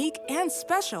something unique and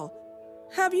special.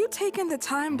 Have you taken the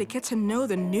time to get to know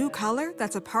the new color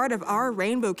that's a part of our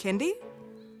Rainbow Kindi?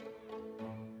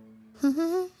 Hey,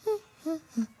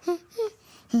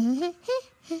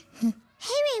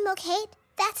 Rainbow Kate,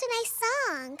 that's a nice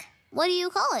song. What do you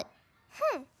call it?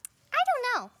 I don't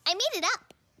know. I made it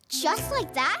up. Just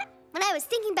like that? When I was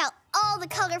thinking about all the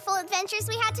colorful adventures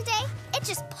we had today, it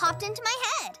just popped into my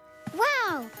head.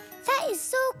 Wow, that is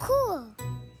so cool.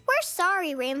 We're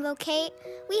sorry, Rainbow Kate.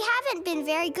 We haven't been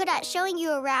very good at showing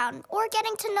you around or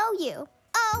getting to know you.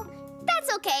 Oh,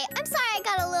 that's okay. I'm sorry I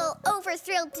got a little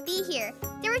over-thrilled to be here.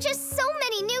 There were just so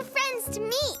many new friends to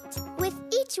meet. With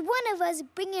each one of us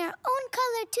bringing our own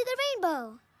color to the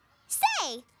rainbow.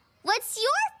 Say, what's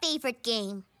your favorite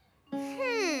game?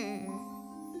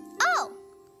 Oh,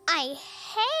 I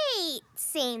hate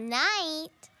same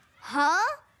night.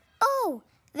 Huh? Oh,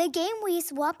 the game where you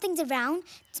swap things around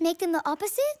to make them the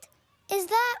opposite? Is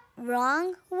that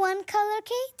wrong, one color,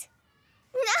 Kate?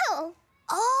 No.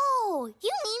 Oh,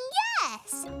 you mean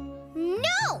yes.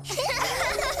 No!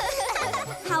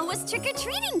 How was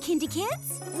trick-or-treating, Kindi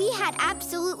Kids? We had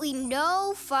absolutely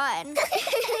no fun.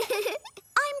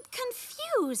 I'm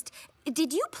confused.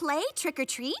 Did you play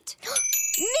trick-or-treat?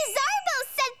 Ms. Arbo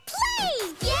said play!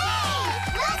 Yay!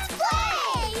 Let's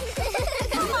play!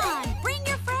 Come on, bring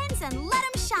your friends and let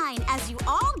them shine as you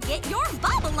all get your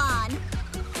bubble on.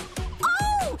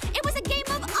 Oh, it was a game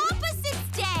of opposites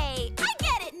day. I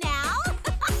get it now.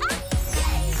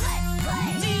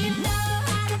 Do you know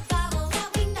how to bobble? Yeah,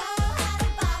 we know how to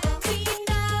bobble. Do you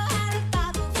know how to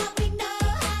bobble? Yeah, we know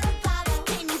how to bobble.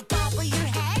 Can you bobble your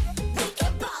head? We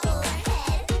can bobble our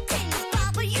head. Can you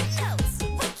bobble your nose?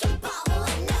 We can bobble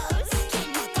our nose. Can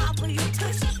you bobble your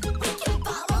tushy? We can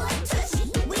bobble our tushy.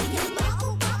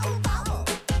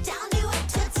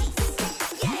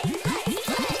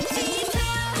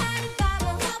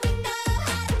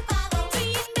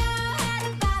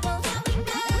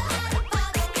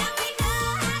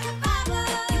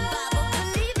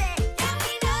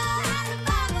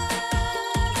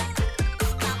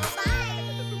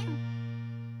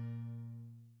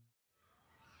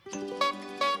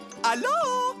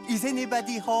 Hello? Is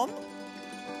anybody home?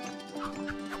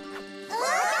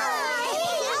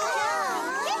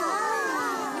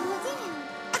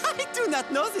 I do not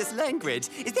know this language.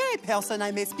 Is there a person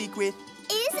I may speak with?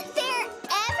 Is there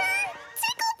ever?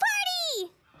 Tickle party!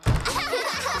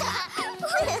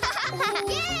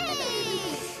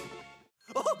 Yay!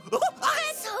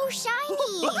 So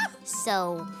shiny!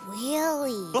 So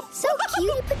willy! So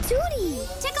cutie patootie.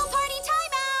 Tickle party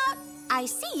timeout! I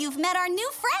see you've met our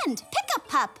new friend, Pickup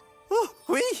Pup. Oh,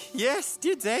 oui, yes,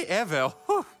 did they ever?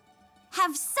 Oh.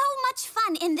 Have so much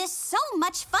fun in this so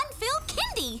much fun-filled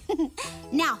Kindi.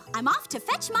 Now, I'm off to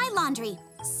fetch my laundry.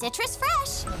 Citrus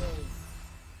fresh.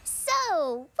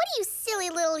 So, what do you silly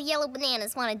little yellow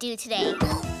bananas want to do today?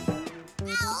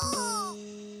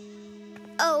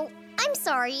 Oh, I'm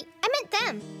sorry. I meant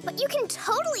them. But you can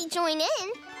totally join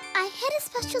in. I had a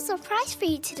special surprise for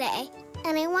you today,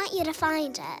 and I want you to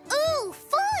find it. Ooh,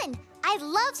 fun! I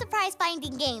love surprise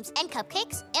finding games and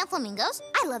cupcakes and flamingos.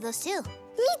 I love those too.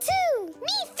 Me too.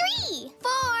 Me 3,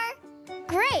 4.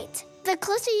 Great. The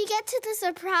closer you get to the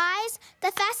surprise,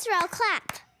 the faster I'll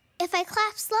clap. If I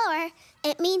clap slower,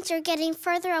 it means you're getting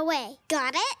further away.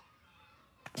 Got it?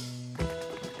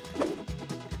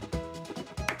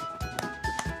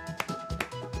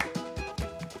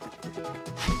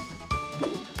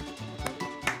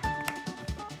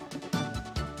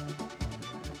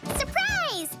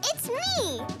 Surprise! It's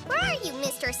me! Where are you,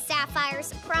 Mr. Sapphire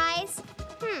Surprise?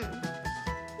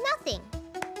 Nothing.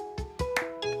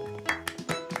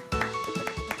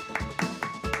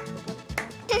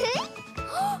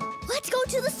 Let's go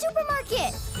to the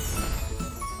supermarket.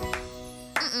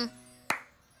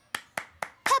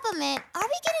 Peppermint, are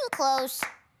we getting close?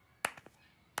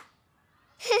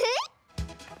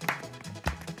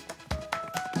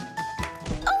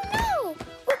 Oh no!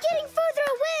 We're getting further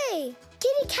away!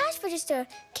 Kitty cash register,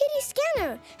 Kitty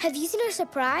scanner. Have you seen our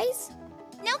surprise?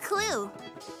 No clue.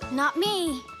 Not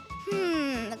me.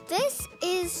 This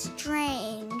is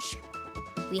strange.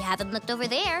 We haven't looked over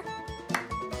there.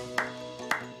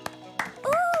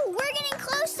 Ooh, we're getting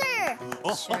closer.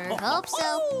 Sure hope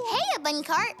so. Hey, bunny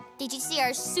cart. Did you see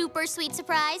our super sweet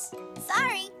surprise?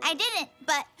 Sorry, I didn't,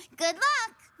 but good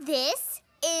luck. This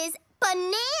is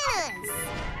bananas.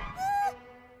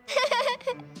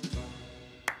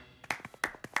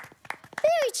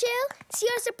 Very chill. See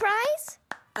our surprise?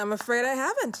 I'm afraid I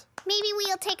haven't. Maybe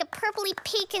we'll take a purpley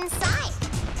peek inside.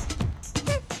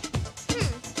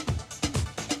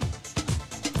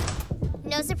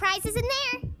 No surprises in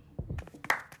there.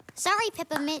 Sorry,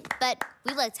 Peppermint, but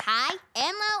we looked high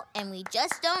and low, and we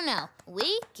just don't know.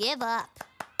 We give up.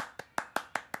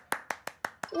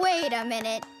 Wait a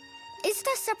minute. Is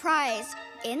the surprise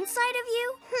inside of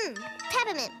you?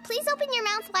 Peppermint, please open your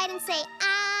mouth wide and say,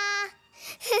 ah.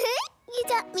 You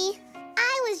got me.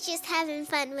 I was just having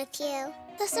fun with you.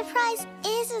 The surprise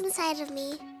is inside of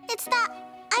me. It's that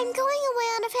I'm going away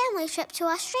on a family trip to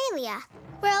Australia,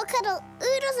 where I'll cuddle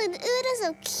oodles and oodles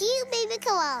of cute baby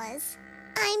koalas.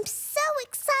 I'm so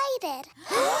excited.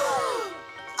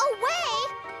 Away?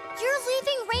 You're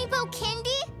leaving Rainbow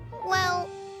Kindi? Well,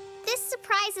 this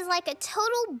surprise is like a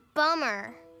total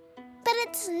bummer. But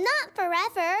it's not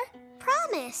forever.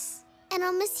 Promise. And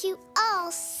I'll miss you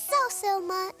all so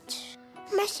much.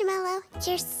 Marshmallow,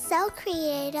 you're so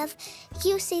creative.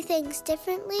 You see things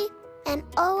differently and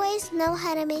always know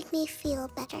how to make me feel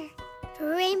better.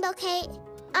 Rainbow Kate,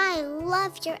 I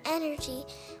love your energy,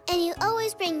 and you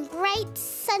always bring bright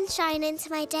sunshine into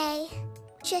my day.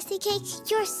 Jessie Cake,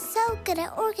 you're so good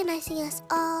at organizing us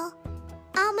all.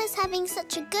 I'll miss having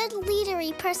such a good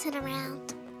leadery person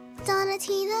around.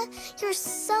 Donatina, you're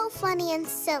so funny and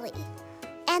silly.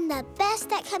 And the best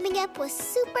at coming up with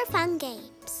super fun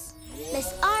games.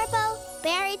 Miss Arbo,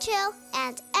 Berry Chill,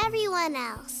 and everyone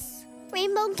else.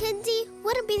 Rainbow Kindi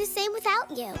wouldn't be the same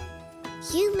without you.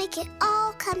 You make it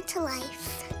all come to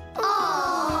life.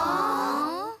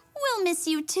 Aww. We'll miss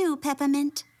you too,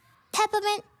 Peppermint.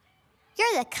 Peppermint,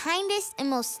 you're the kindest and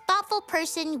most thoughtful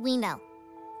person we know.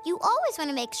 You always want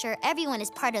to make sure everyone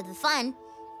is part of the fun.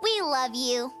 We love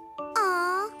you.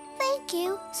 Aw, thank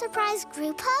you. Surprise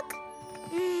group hug?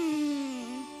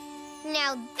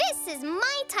 Now this is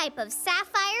my type of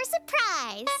sapphire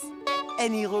surprise.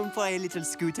 Any room for a little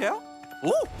scooter?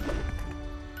 Oh!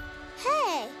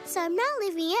 Hey, so I'm not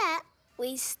leaving yet.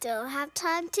 We still have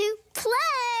time to play.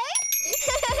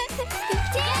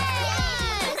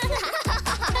 Dance!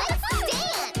 Let's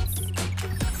dance!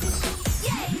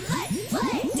 Yay, let's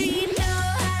play! Do you know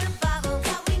how to bobble?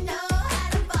 Yeah, we know how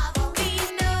to bobble. Do you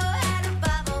know how to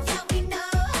bobble? Yeah, we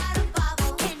know how to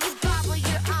bobble. Can you bobble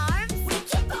your arms? We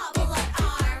can bobble our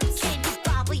arms. Can you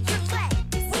bobble your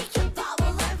legs? We can bobble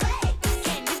our legs.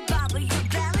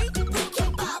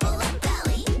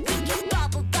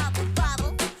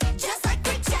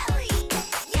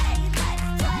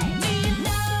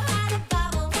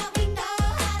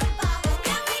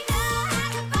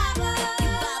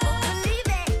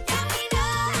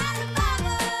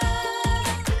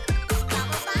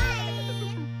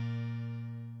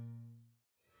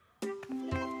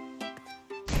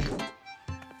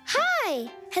 Hi!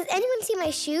 Has anyone seen my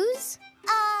shoes?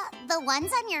 The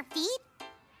ones on your feet?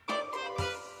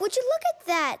 Would you look at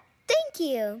that? Thank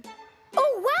you.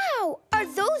 Oh, wow! Are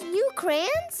those new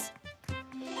crayons?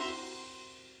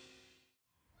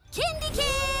 Kindi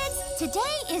Kids!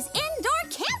 Today is indoor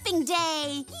camping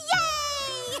day!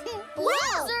 Yay!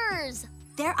 Wowzers!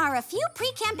 There are a few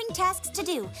pre-camping tasks to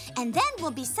do, and then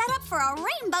we'll be set up for a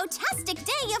rainbow-tastic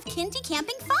day of Kindi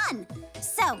camping fun.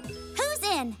 So, who's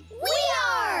in? We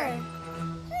are!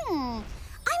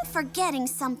 I'm forgetting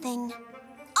something.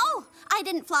 Oh, I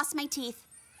didn't floss my teeth.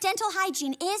 Dental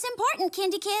hygiene is important,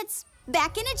 Kindi Kids.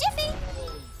 Back in a jiffy.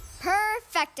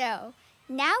 Perfecto.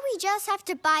 Now we just have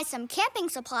to buy some camping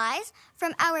supplies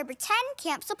from our pretend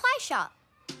camp supply shop.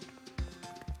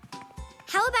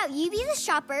 How about you be the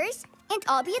shoppers and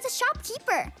I'll be the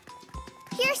shopkeeper?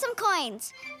 Here's some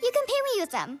coins. You can pay me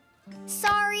with them.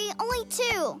 Sorry, only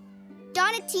 2.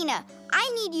 Donatina, I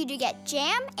need you to get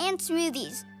jam and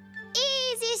smoothies.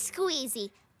 Easy squeezy.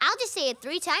 I'll just say it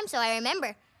 3 times so I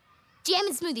remember. Jam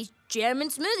and smoothies, jam and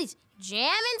smoothies,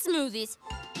 jam and smoothies.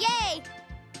 Yay!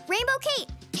 Rainbow Kate,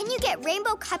 can you get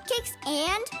rainbow cupcakes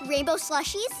and rainbow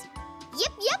slushies?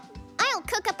 Yep. I'll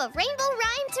cook up a rainbow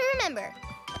rhyme to remember.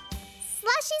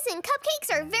 Slushies and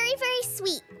cupcakes are very, very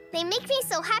sweet. They make me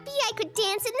so happy I could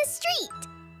dance in the street.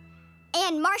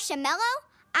 And Marshmallow,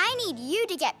 I need you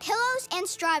to get pillows and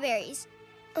strawberries.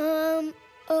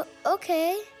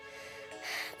 Okay.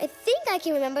 I think I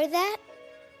can remember that,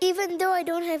 even though I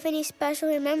don't have any special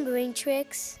remembering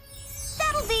tricks.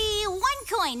 That'll be 1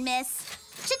 coin, miss.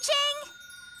 Cha-ching!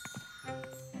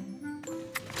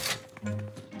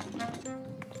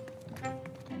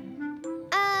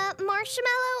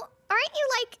 Marshmallow, aren't you,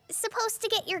 supposed to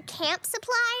get your camp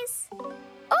supplies?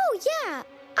 Oh, yeah.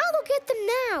 I'll go get them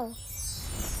now.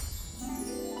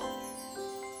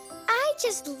 I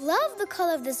just love the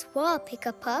color of this wall,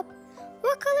 Pick-a-Pup.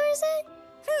 What color is it?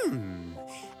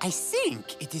 I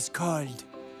think it is called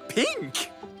pink.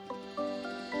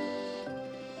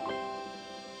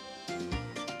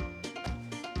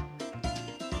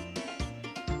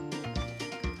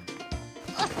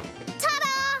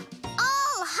 Ta-da!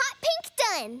 All hot pink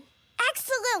done.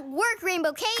 Excellent work,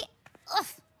 Rainbow Kate.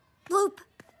 Bloop,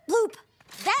 bloop.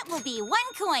 That will be 1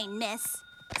 coin, miss.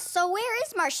 So where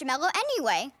is Marshmallow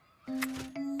anyway?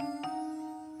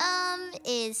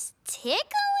 Is tickling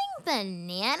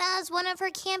bananas one of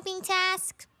her camping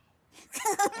tasks?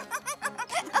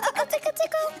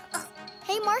 Tickle.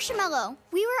 Hey, Marshmallow,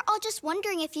 we were all just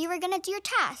wondering if you were gonna do your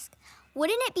task.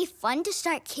 Wouldn't it be fun to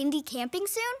start Kindi camping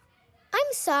soon?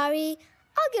 I'm sorry.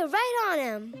 I'll get right on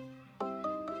him.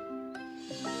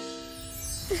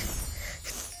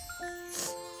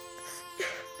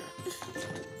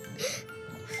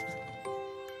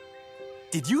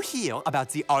 Did you hear about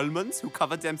the almonds who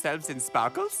covered themselves in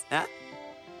sparkles? Huh?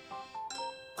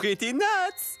 Pretty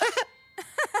nuts!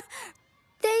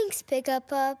 Thanks,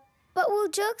 Pick-a-Pup. But will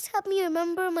jokes help me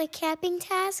remember my camping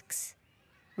tasks?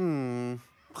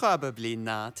 Probably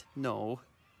not, no.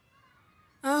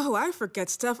 Oh, I forget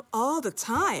stuff all the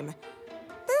time.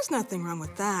 There's nothing wrong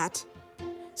with that.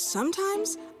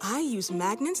 Sometimes I use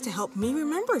magnets to help me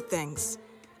remember things.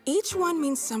 Each one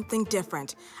means something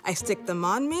different. I stick them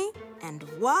on me, and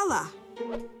voila!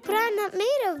 But I'm not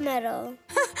made of metal.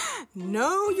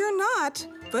 No, you're not.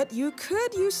 But you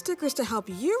could use stickers to help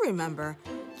you remember.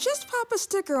 Just pop a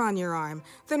sticker on your arm,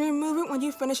 then remove it when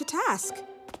you finish a task.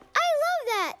 I love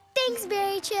that. Thanks,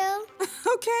 Berry Chill.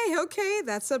 Okay,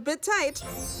 that's a bit tight.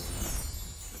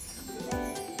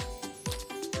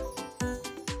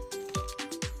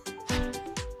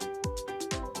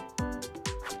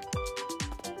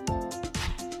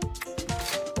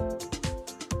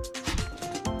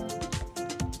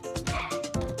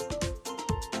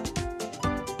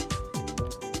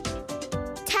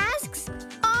 Tasks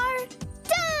are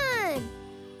done.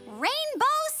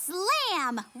 Rainbow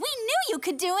Slam! We knew you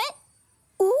could do it.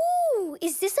 Ooh,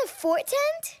 is this a fort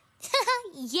tent?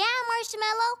 Yeah,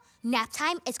 Marshmallow. Nap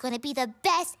time is going to be the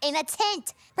best in a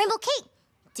tent. Rainbow Kate,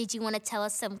 did you want to tell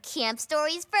us some camp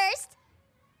stories first?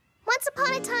 Once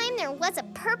upon a time, there was a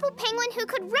purple penguin who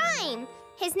could rhyme.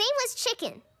 His name was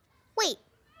Chicken. Wait,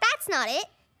 that's not it.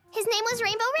 His name was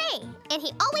Rainbow Ray, and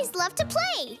he always loved to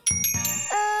play.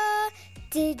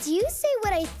 Did you say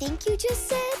what I think you just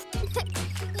said?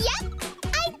 Yep,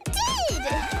 I did!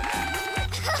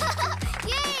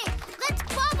 Yay! Let's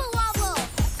bobble wobble!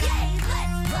 Yay,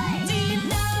 let's play! Do you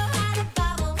know how to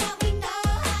bobble? Yeah, we know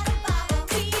how to bobble.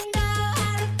 Do you know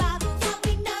how to bobble? Yeah,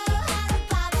 we know how to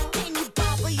bobble. Can you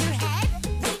bobble your head?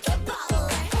 We can bobble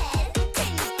our head.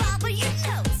 Can you bobble your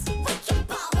nose? We can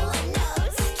bobble our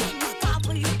nose. Can you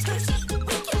bobble your tushy?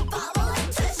 We can bobble our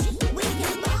tushy. We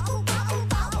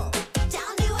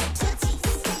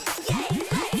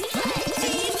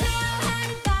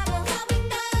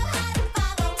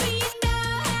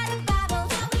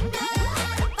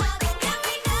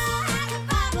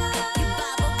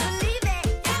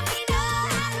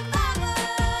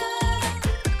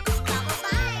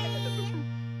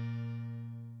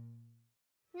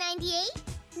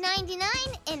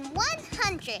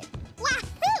 100.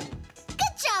 Wahoo!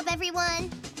 Good job,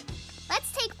 everyone.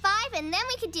 Let's take 5 and then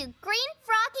we can do green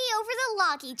froggy over the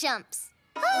loggy jumps.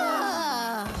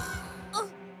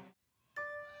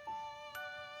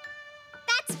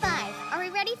 That's 5. Are we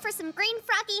ready for some green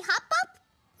froggy hop up?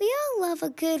 We all love a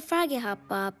good froggy hop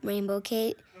up, Rainbow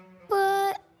Kate.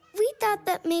 But we thought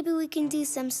that maybe we can do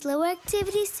some slower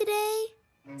activities today.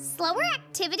 Slower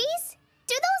activities?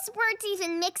 Do those words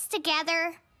even mix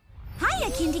together?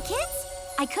 Hiya, Kindi Kids.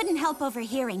 I couldn't help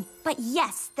overhearing, but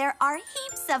yes, there are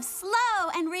heaps of slow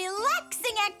and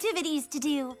relaxing activities to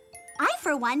do. I,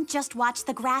 for one, just watched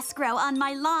the grass grow on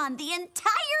my lawn the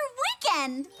entire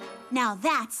weekend. Now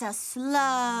that's a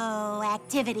slow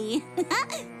activity.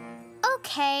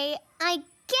 Okay, I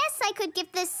guess I could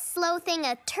give this slow thing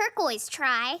a turquoise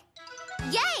try.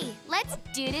 Yay! Let's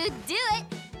do it.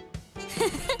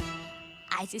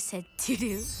 I just said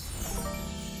do.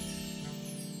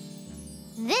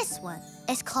 This one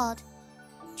is called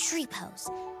tree pose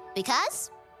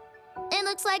because it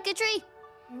looks like a tree.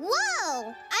 Whoa!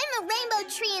 I'm a rainbow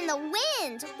tree in the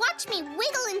wind. Watch me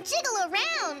wiggle and jiggle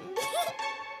around.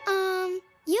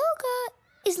 Yoga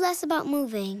is less about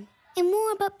moving and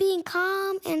more about being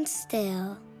calm and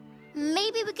still.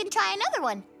 Maybe we can try another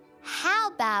one. How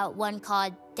about one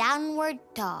called downward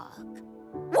dog?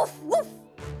 Woof, woof.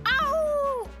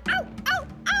 Ow! Ow, ow,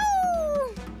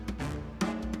 ow!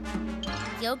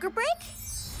 Yoga break?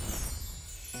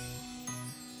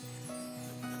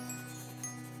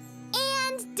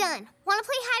 And done. Want to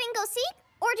play hide and go seek?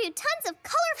 Or do tons of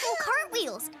colorful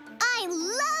cartwheels? I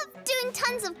love doing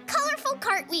tons of colorful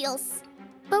cartwheels.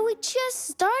 But we just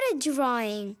started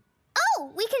drawing.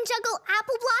 Oh, we can juggle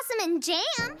apple blossom and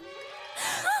jam.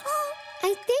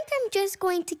 I think I'm just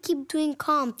going to keep doing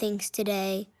calm things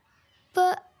today.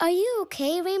 But are you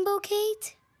okay, Rainbow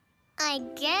Kate? I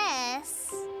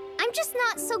guess. I'm just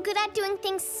not so good at doing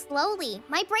things slowly.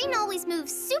 My brain always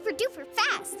moves super duper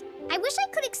fast. I wish I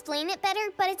could explain it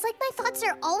better, but it's like my thoughts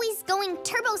are always going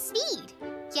turbo speed,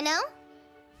 you know?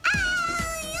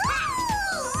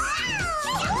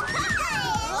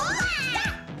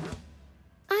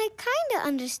 I kinda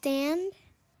understand.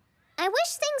 I wish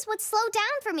things would slow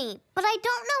down for me, but I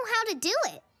don't know how to do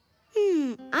it.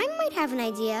 I might have an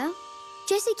idea.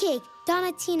 Jessie Cake,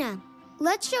 Donatina,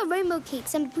 let's show Rainbow Kate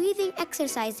some breathing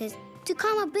exercises to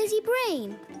calm a busy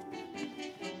brain.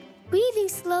 Breathing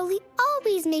slowly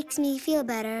always makes me feel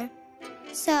better.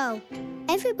 So,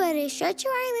 everybody shut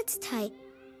your eyelids tight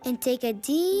and take a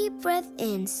deep breath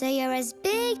in so you're as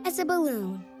big as a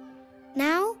balloon.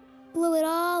 Now, blow it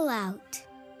all out.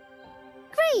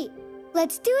 Great!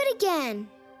 Let's do it again.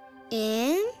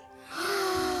 In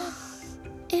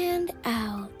and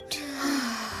out.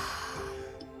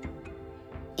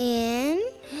 In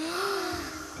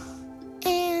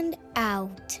and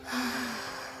out.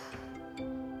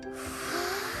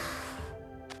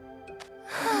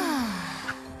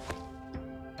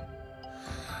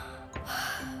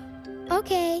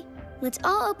 Okay, let's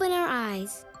all open our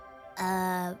eyes.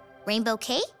 Rainbow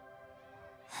Kate?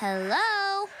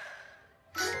 Hello?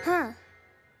 Huh.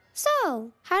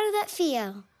 So, how did that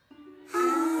feel?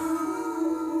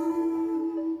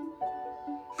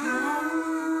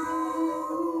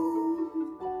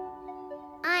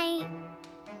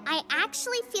 I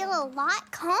actually feel a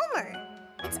lot calmer.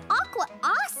 It's aqua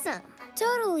awesome.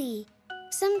 Totally.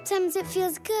 Sometimes it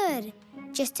feels good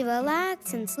just to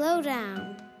relax and slow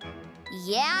down.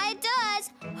 Yeah, it does.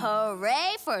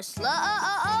 Hooray for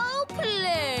slow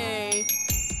play.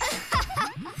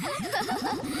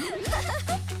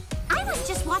 I was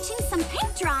just watching some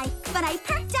paint dry, but I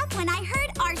perked up when I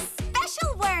heard our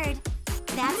special word.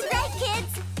 That's right,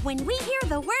 kids. When we hear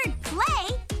the word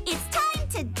play, it's time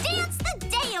to dance the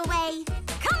day away.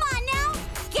 Come on now,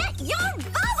 get your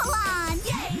bobble on.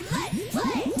 Yay, let's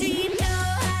play! Do you know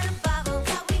how to bobble?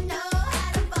 Yeah, we know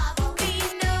how to bobble. Do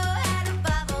you know how to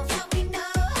bobble? Yeah, we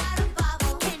know how to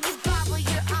bobble. Can you bobble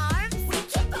your arms? We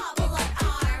can bobble our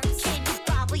arms. Can you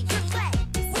bobble your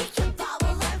legs? We can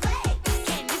bobble our legs.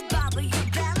 Can you bobble your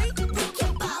belly? We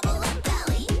can bobble our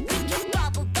belly. We can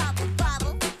bobble, bobble,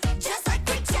 bobble, just like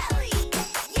we're jelly.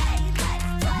 Yay, let's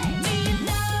play! Do you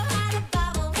know how to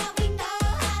bobble? Yeah, we know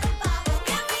how to bobble.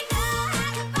 Yeah, we know how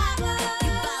to bobble.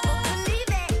 You bobble, believe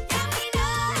it. Yeah, we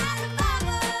know how to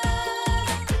bobble.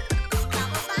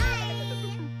 Bobble, bye.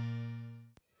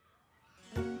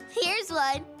 Here's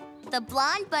one. The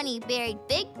blonde bunny buried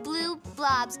big blue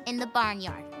blobs in the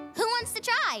barnyard. Who wants to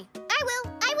try? I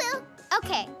will.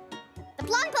 Okay. The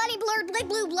blonde bunny blurred big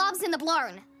blue blobs in the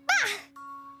barn. Bah!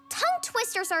 Tongue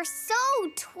twisters are so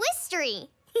twistery.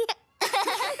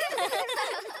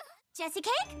 Jessie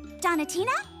Cake,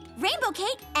 Donatina, Rainbow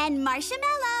Cake, and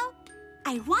Marshmallow.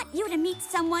 I want you to meet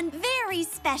someone very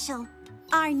special.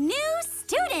 Our new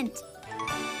student.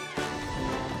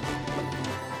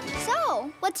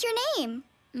 So, what's your name?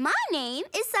 My name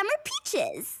is Summer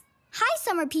Peaches. Hi,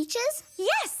 Summer Peaches.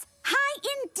 Yes, hi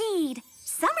indeed.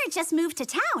 Summer just moved to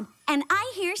town, and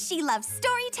I hear she loves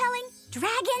storytelling,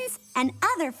 dragons, and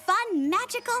other fun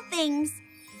magical things.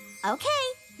 Okay,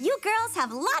 you girls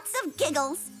have lots of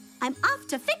giggles. I'm off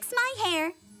to fix my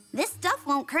hair. This stuff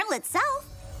won't curl itself.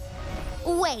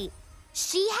 Wait,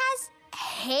 she has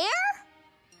hair?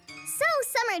 So,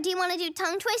 Summer, do you want to do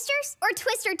tongue twisters? Or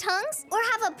twist your tongues? Or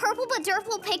have a purple but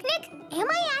durable picnic? Am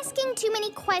I asking too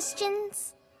many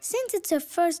questions? Since it's her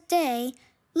first day,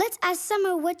 let's ask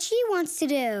Summer what she wants to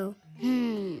do.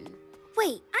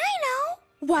 Wait, I know.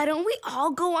 Why don't we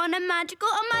all go on a magical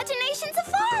imagination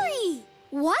safari?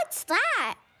 What's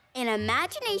that? An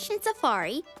imagination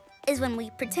safari is when we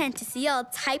pretend to see all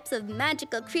types of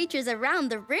magical creatures around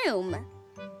the room.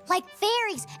 Like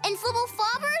fairies and flibble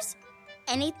flobbers?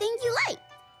 Anything you like.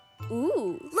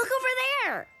 Ooh, look over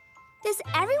there. Does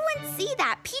everyone see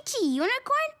that peachy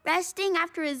unicorn resting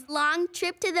after his long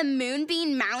trip to the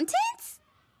Moonbeam Mountains?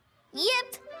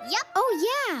 Yep. Oh,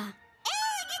 yeah.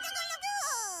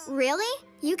 Really?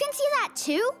 You can see that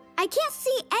too? I can't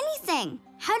see anything.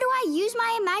 How do I use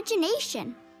my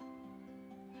imagination?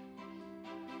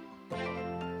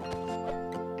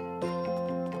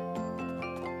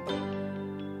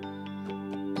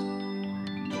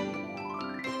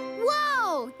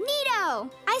 Whoa, neato!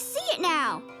 I see it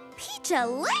now.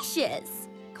 Peachalicious!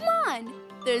 Come on,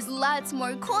 there's lots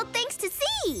more cool things to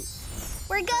see.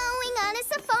 We're going on a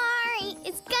safari.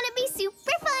 It's gonna be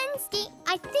super fun-ski.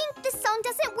 I think the song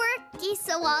doesn't work,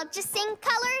 so I'll just sing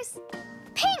colors.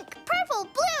 Pink, purple,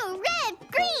 blue, red,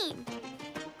 green.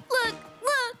 Look!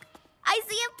 I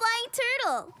see a flying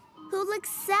turtle who looks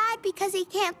sad because he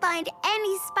can't find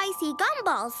any spicy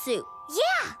gumball soup.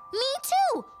 Yeah, me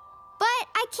too. But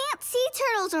I can't see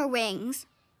turtles or wings.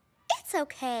 It's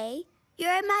okay.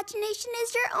 Your imagination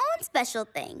is your own special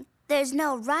thing. There's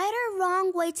no right or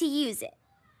wrong way to use it.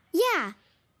 Yeah,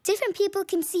 different people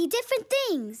can see different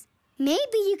things.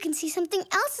 Maybe you can see something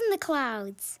else in the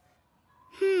clouds.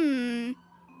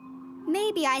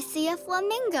 Maybe I see a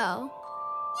flamingo.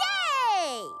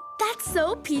 Yay! That's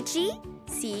so peachy.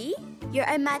 See? Your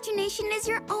imagination is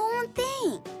your own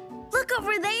thing. Look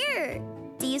over there.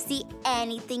 Do you see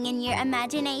anything in your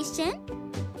imagination?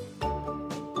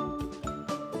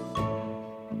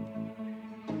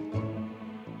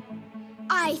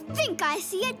 I think I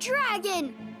see a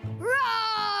dragon.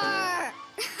 Roar!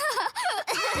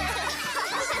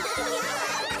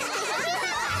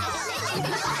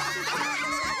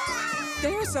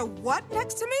 There's a what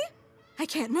next to me? I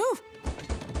can't move.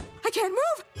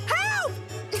 Help!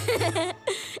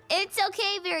 It's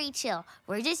okay, Very Chill.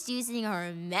 We're just using our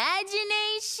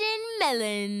imagination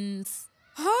melons.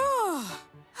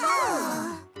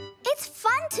 It's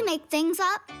fun to make things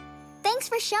up. Thanks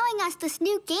for showing us this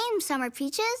new game, Summer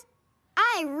Peaches.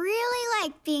 I really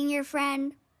like being your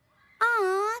friend.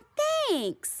 Aw,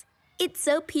 thanks. It's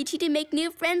so peachy to make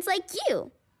new friends like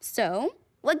you. So,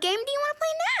 what game do you want to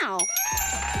play now?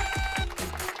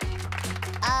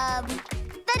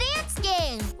 The dance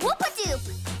game. Whoop-a-doop.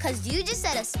 'Cause you just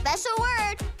said a special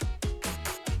word.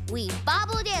 We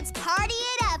bobble dance party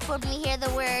it up when we hear the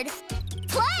word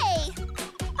play.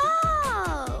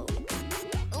 Oh!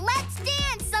 Let's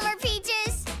dance, Summer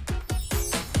Peaches.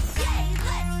 Yay,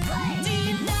 let's play. Do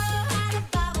you know how to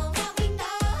bobble? Well, we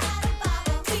know how to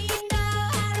bobble. Do you know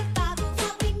how to bobble?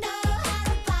 Well, we know how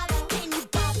to bobble. Can you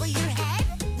bobble your head?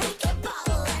 We can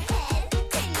bobble our head.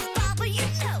 Can you bobble your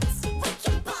nose? We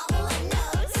can bobble our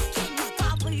nose. Can you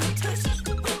bobble your tushy?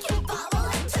 We can bobble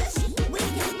our tushy. We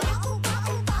can bobble,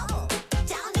 bobble, bobble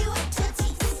down to our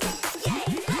tootsies. Yay,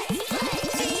 let's play.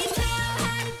 Do you know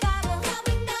how to bobble? Well,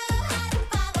 we know how to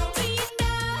bobble. Do you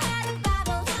know how to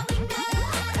bobble? Well, we know how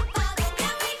to bobble.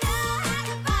 Yeah, we know how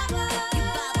to bobble. You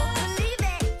bobble, believe it.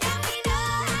 Yeah, we know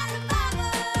how to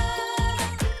bobble.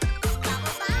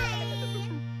 Bobble, bye.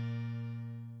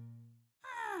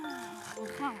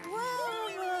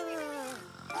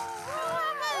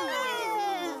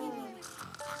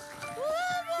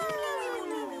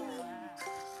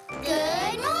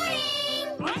 Good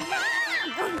morning.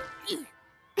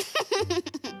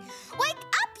 Wake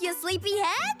up, you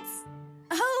sleepyheads!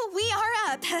 Oh, we are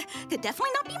up. Could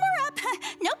definitely not be more up.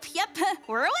 Nope, yep,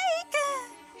 we're awake.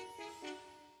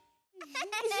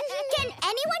 Can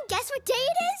anyone guess what day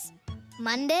it is?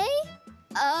 Monday?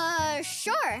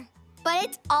 Sure. But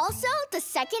it's also the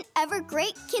second ever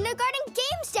Great Kindergarten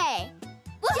Games Day.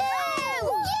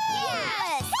 Woohoo!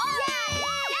 Yes! Yay!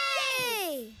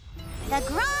 The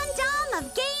Grand Dame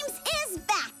of Games is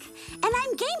back, and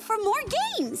I'm game for more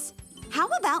games. How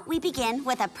about we begin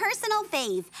with a personal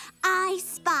fave, I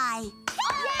Spy.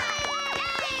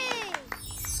 Yay!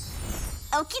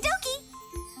 Okie dokie.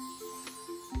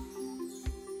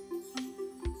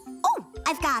 Oh,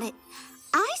 I've got it.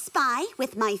 I spy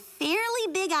with my fairly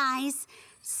big eyes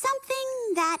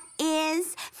something that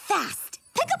is fast.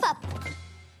 Pick a pup.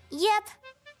 Yep,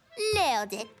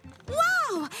 nailed it.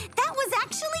 Wow, that was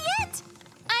actually it.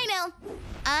 I know.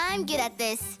 I'm good at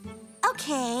this.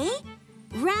 Okay,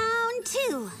 round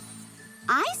 2.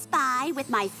 I spy with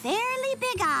my fairly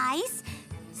big eyes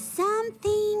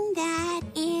something that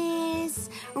is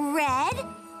red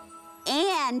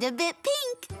and a bit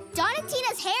pink.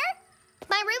 Donatina's hair?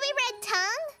 My ruby red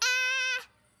tongue?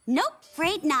 Nope,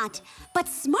 afraid not. But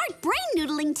smart brain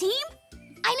noodling team.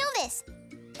 I know this.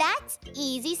 That's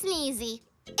easy sneezy.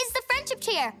 It's the friendship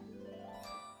chair.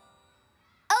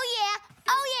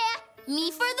 Oh yeah,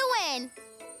 me for the win.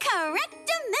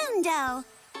 Correctamundo.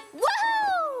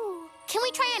 Woohoo! Can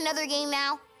we try another game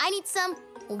now? I need some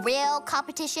real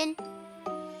competition.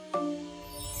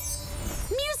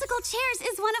 Musical chairs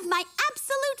is one of my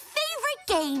absolute favorite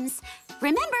games.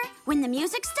 Remember, when the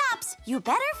music stops, you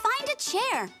better find a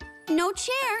chair. No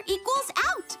chair equals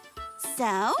out.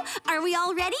 So, are we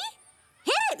all ready?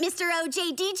 Hit it, Mr.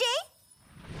 OJ DJ.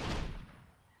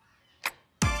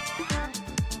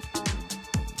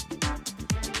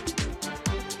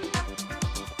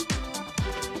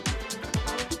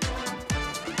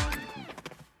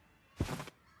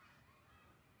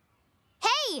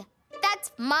 Hey,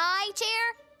 that's my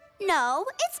chair? No,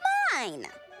 it's mine.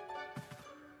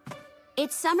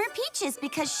 It's Summer Peach's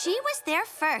because she was there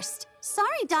first.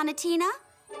 Sorry, Donatina.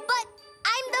 But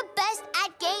I'm the best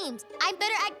at games. I'm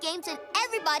better at games than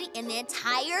everybody in the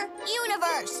entire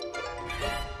universe.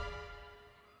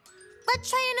 Let's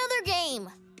try another game.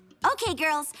 Okay,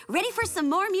 girls, ready for some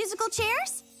more musical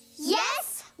chairs?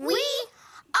 Yes, we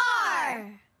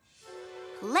are.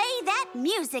 Play that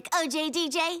music, OJ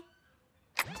DJ.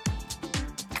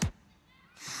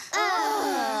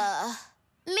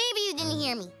 Maybe you didn't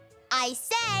hear me. I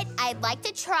said I'd like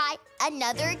to try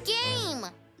another game.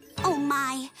 Oh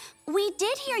my, we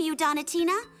did hear you,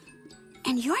 Donatina.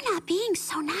 And you're not being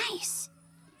so nice.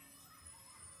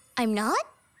 I'm not?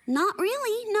 Not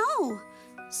really, no.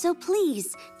 So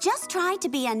please, just try to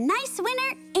be a nice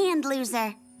winner and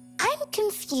loser. I'm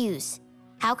confused.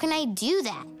 How can I do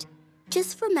that?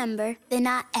 Just remember that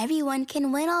not everyone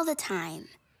can win all the time.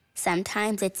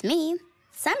 Sometimes it's me,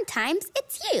 sometimes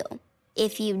it's you.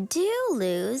 If you do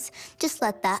lose, just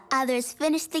let the others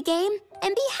finish the game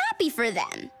and be happy for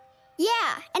them.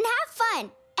 Yeah, and have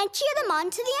fun. And cheer them on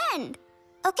to the end.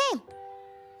 Okay,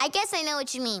 I guess I know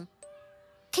what you mean.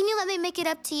 Can you let me make it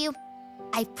up to you?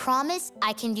 I promise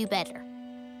I can do better.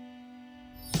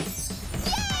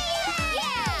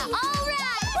 Yeah! All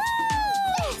right!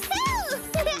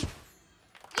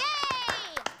 Yay!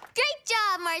 Great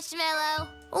job, Marshmallow.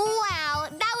 Wow,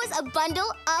 that was a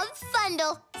bundle of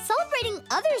fundle. Celebrating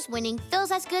others winning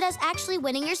feels as good as actually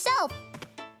winning yourself.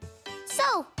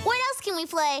 So, what else can we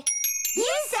play?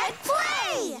 You said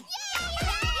play!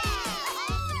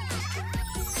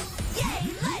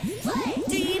 Yay, let's play!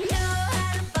 Do you know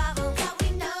how to bobble? Yeah, we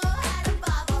know how to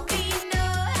bobble. Do you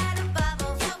know how to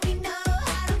bobble? Yeah, we know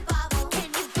how to bobble. Can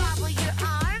you bobble your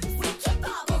arms? We can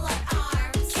bobble our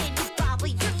arms. Can you bobble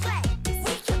your legs?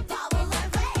 We can bobble our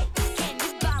legs. Can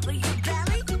you bobble your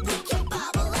belly? We can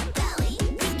bobble our belly.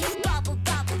 We can bobble,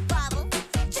 bobble, bobble,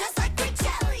 just like we're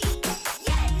jelly.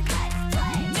 Yay, let's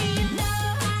play! Do you know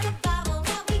how to bobble?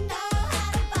 Yeah, we know how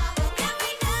to bobble. Yeah, we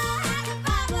know how to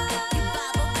bobble. You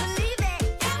bobble, believe it.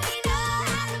 Yeah, we know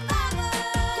how to bobble.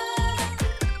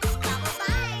 Bobble,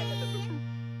 bye.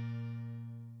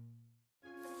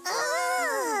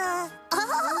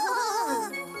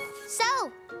 So,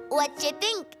 what you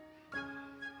think?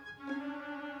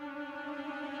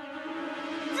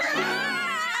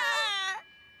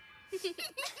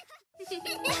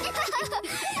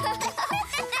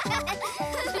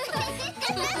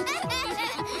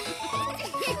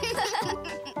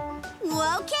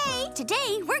 Okay,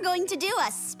 today we're going to do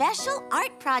a special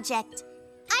art project.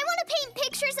 I want to paint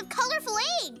pictures of colorful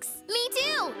eggs. Me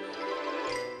too.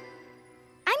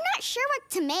 I'm not sure what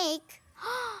to make.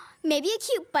 Maybe a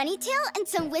cute bunny tail and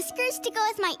some whiskers to go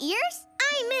with my ears?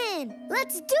 I'm in.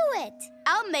 Let's do it.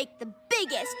 I'll make the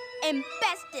biggest and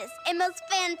bestest and most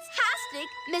fantastic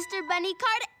Mr. Bunny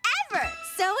card ever.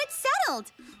 So it's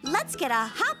settled. Let's get a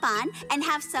hop on and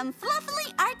have some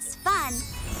fluffily arts fun.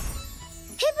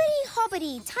 Hippity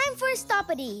hoppity, time for a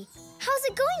stoppity. How's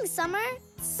it going, Summer?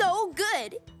 so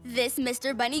good. This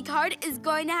Mr. Bunny card is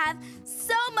going to have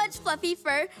so much fluffy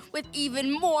fur with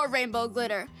even more rainbow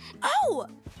glitter. Oh,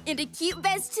 and a cute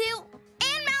vest too,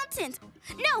 and mountains.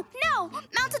 No,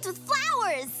 mountains with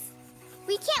flowers.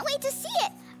 We can't wait to see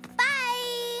it.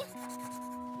 Bye!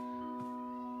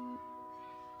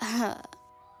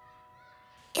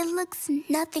 It looks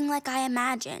nothing like I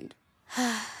imagined.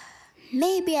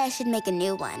 Maybe I should make a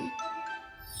new one.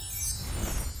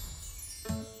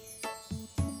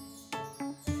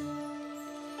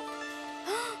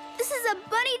 This is a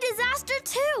bunny disaster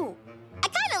too. I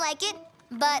kind of like it,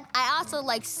 but I also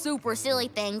like super silly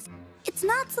things. It's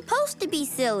not supposed to be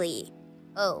silly.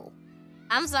 Oh,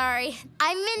 I'm sorry.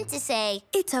 I meant to say...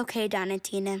 It's okay,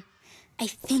 Donatina. I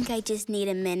think I just need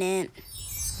a minute.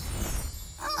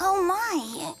 Oh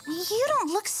my, you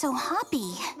don't look so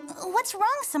happy. What's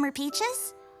wrong, Summer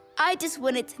Peaches? I just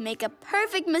wanted to make a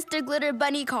perfect Mr. Glitter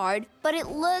Bunny card, but it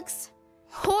looks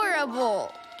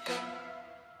horrible.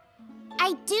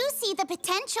 I do see the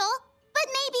potential, but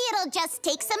maybe it'll just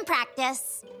take some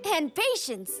practice. And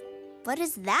patience. What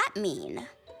does that mean?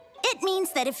 It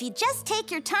means that if you just take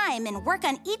your time and work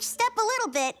on each step a little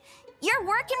bit, your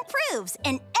work improves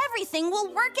and everything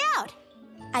will work out.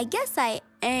 I guess I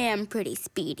am pretty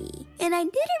speedy, and I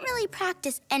didn't really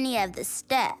practice any of the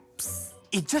steps.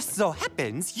 It just so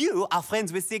happens you are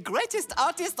friends with the greatest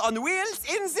artist on wheels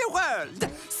in the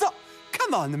world. So,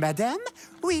 come on, madame.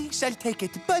 We shall take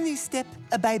it bunny step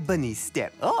by bunny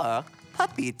step, or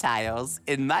puppy tiles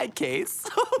in my case.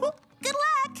 Good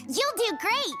luck! You'll do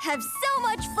great! Have so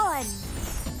much fun!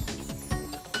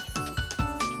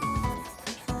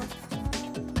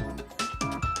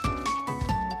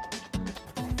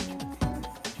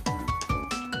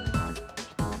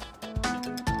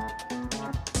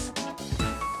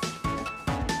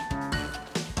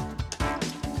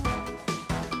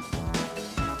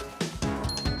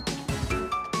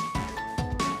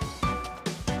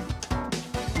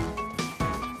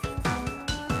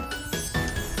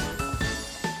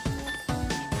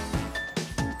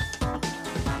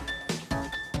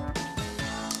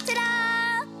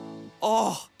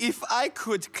 Oh, if I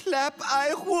could clap,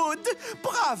 I would.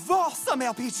 Bravo,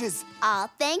 Summer Peaches. All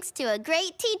thanks to a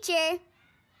great teacher.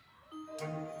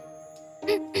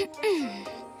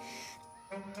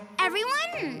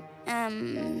 Everyone,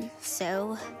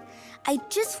 so I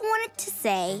just wanted to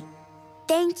say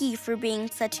thank you for being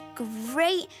such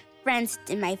great friends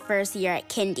in my first year at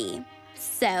Kindi.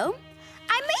 So,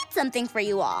 I made something for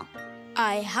you all.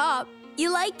 I hope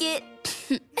you like it.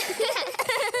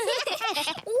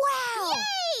 Wow!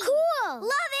 Yay! Cool!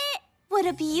 Love it! What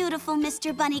a beautiful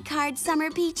Mr. Bunny card, Summer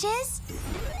Peaches.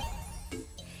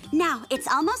 Now, it's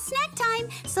almost snack time,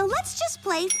 so let's just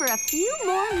play for a few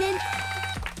more minutes.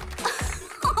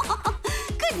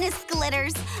 Goodness,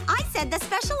 Glitters. I said the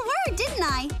special word, didn't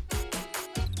I?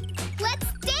 Let's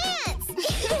dance!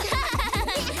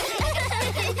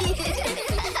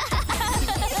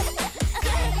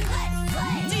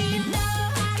 Do you know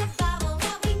how to bobble?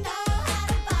 Yeah, we know how to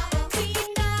bobble. Do you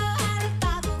know how to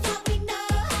bobble? Yeah, we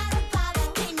know how to bobble.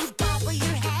 Can you bobble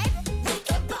your head? We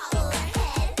can bobble our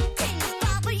head. Can you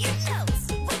bobble your nose?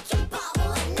 We can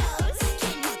bobble our nose.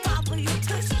 Can you bobble your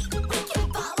tushy? We can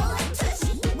bobble our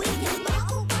tushy. We can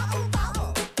bobble, bobble, bobble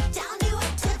down to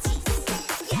our tootsies.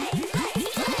 Yay, let's play.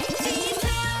 Do you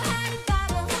know how to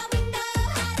bobble? Yeah, we know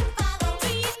how to bobble. Do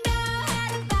you know how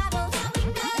to bobble?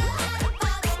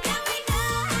 Yeah, we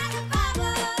know how to bobble. Yeah, we know how to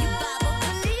bobble. You bobble,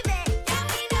 believe it. Yeah,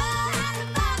 we know how to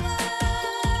bobble.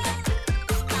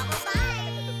 Bobble,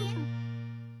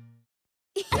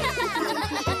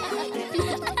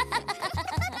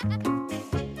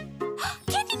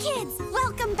 Kindi Kids,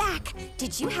 welcome back.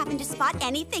 Did you happen to spot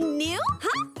anything new?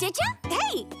 Huh? Did ya?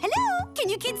 Hey, hello. Can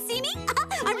you kids see me?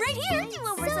 I'm right here.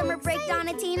 Over summer break,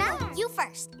 Donatina. You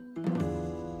first.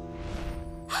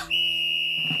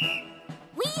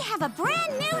 We have a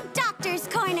brand new doctor's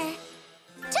corner.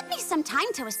 Took me some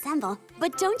time to assemble,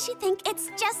 but don't you think it's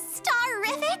just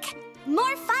star-rific?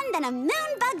 More fun than a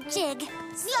moonbug jig.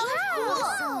 So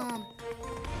Awesome.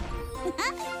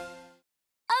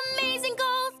 Amazing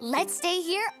goals! Let's stay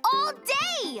here all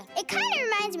day! It kind of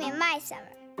reminds me of my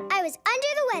summer. I was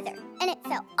under the weather, and it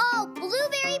felt all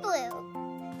blueberry blue.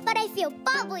 But I feel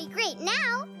bubbly great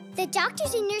now. The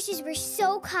doctors and nurses were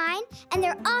so kind, and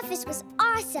their office was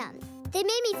awesome. They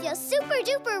made me feel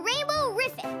super-duper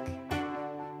rainbow-rific.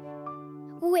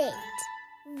 Wait,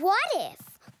 what if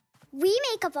we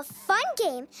make up a fun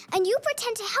game, and you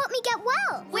pretend to help me get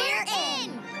well? We're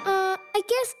in! I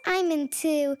guess I'm in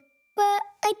too, but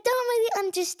I don't really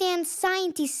understand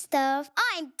sciencey stuff.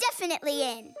 I'm definitely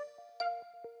in.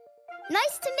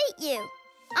 Nice to meet you.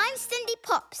 I'm Cindy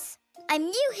Pops. I'm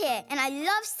new here, and I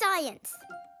love science.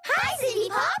 Hi, Cindy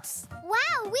Pops.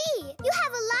 Wowee! You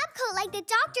have a lab coat like the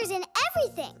doctors and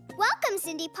everything. Welcome,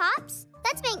 Cindy Pops.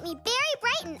 Let's make me very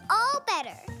bright and all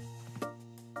better.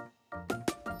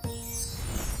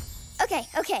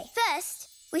 Okay. First,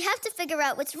 we have to figure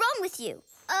out what's wrong with you.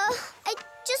 I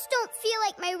just don't feel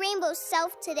like my rainbow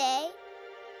self today.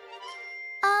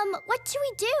 What do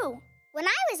we do? When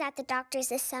I was at the doctor's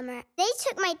this summer, they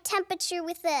took my temperature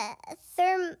with a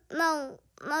thermojiggy.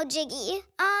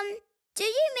 Do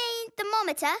you mean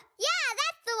thermometer? Yeah,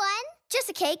 that's the one. Just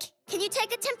a cake. Can you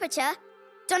take a temperature?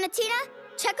 Donatina,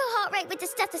 check her heart rate with the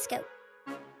stethoscope.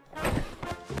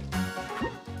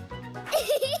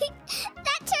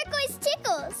 That turquoise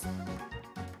tickles.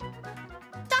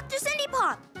 Dr. Cindy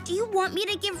Pop, do you want me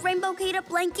to give Rainbow Kate a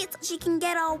blanket so she can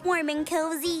get all warm and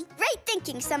cozy? Great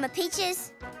thinking, Summer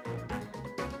Peaches.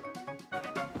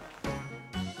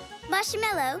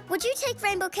 Marshmallow, would you take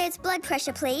Rainbow Kate's blood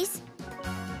pressure, please?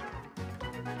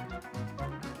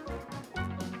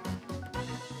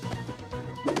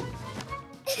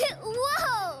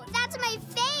 Whoa, that's my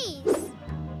face.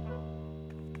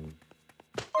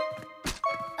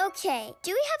 Okay,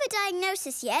 do we have a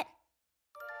diagnosis yet?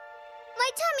 My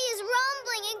tummy is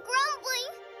rumbling and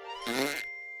grumbling.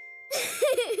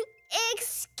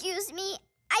 Excuse me,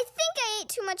 I think I ate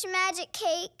too much magic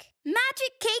cake.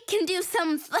 Magic Cake can do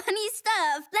some funny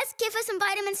stuff. Let's give her some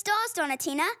vitamin stars,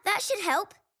 Donatina. That should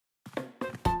help.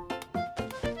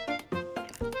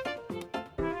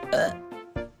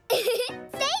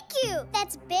 Thank you.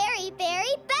 That's very,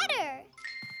 very better.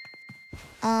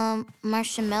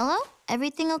 Marshmallow?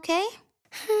 Everything okay?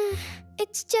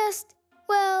 It's just,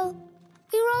 well,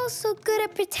 we're all so good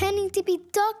at pretending to be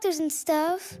doctors and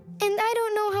stuff. And I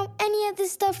don't know how any of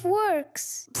this stuff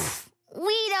works.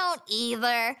 We don't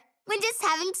either. We're just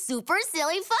having super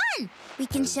silly fun. We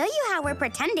can show you how we're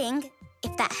pretending,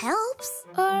 if that helps.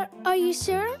 Are you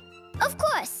sure? Of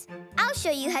course. I'll show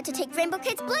you how to take Rainbow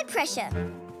Kate's blood pressure.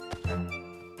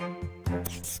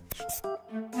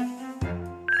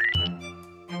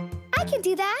 I can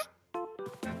do that.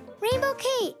 Rainbow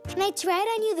Kate, can I try it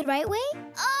on you the right way?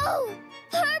 Oh,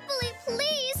 Purpley,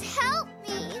 please help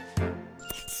me.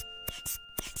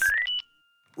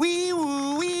 Wee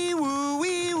woo, wee woo,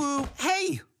 wee woo.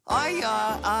 Hey,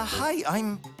 hi,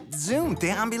 I'm Zoom, the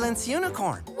ambulance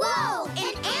unicorn. Whoa,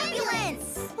 an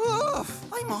ambulance! Oof,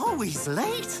 I'm always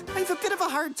late. I have a bit of a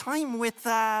hard time with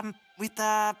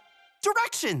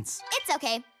directions. It's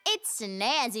okay. It's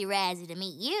snazzy-razzy to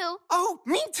meet you. Oh,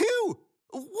 me too.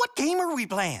 What game are we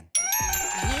playing?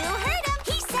 You heard him.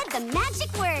 He said the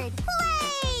magic word.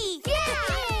 Play!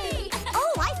 Yay!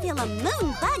 Oh, I feel a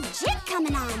moon bug jig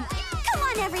coming on. Come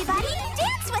on, everybody.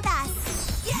 Dance with us.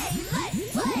 Yay,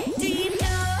 let's play! Do you know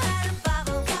how to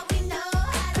bobble? Yeah, we know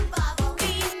how to bobble. Do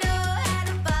you know how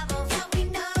to bobble? Yeah, we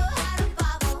know how to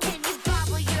bobble. Can you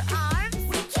bobble your arms?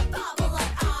 We can bobble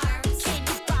our arms. Can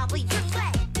you bobble your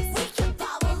legs? We can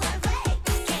bobble our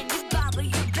legs. Can you bobble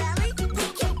your belly? We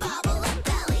can bobble our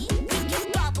belly. We can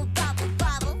bobble, bobble,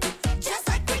 bobble, just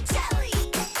like we're jelly.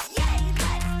 Yay,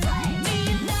 let's play! Do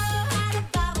you know how to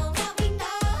bobble? Yeah, we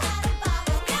know how to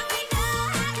bobble. Yeah, we know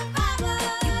how to bobble.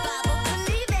 You bobble,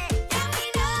 believe it. Yeah, we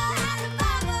know how to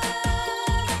bobble.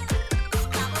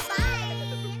 Bobble, bye.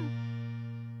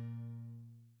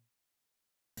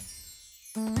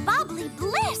 Bobbly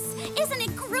bliss! Isn't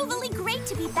it groovily great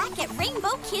to be back at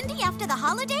Rainbow Kindi after the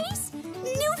holidays?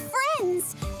 New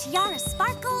friends! Tiara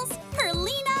Sparkles,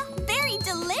 Perlina, Berry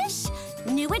Delish,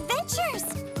 new adventures!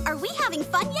 Are we having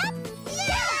fun yet?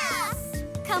 Yes!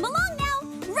 Come along now,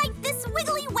 right this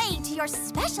wiggly way to your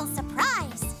special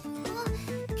surprise.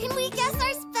 Can we guess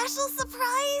our special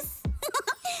surprise?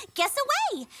 Guess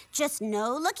away! Just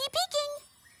no looky-peeking.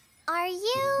 Are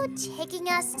you taking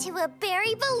us to a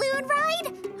berry balloon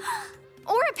ride?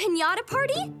 Or a piñata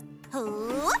party?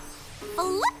 Whoop!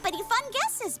 Flippity fun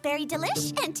guesses, Berry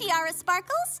Delish and Tiara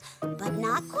Sparkles, but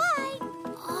not quite.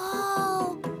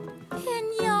 Oh,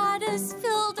 piñatas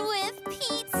filled with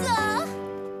pizza.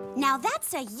 Now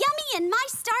that's a yummy and my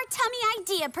star tummy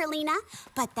idea, Perlina,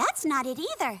 but that's not it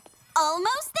either.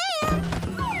 Almost there.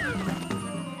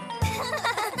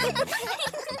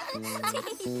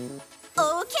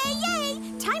 Okay,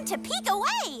 yay! Time to peek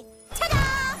away. Ta-da!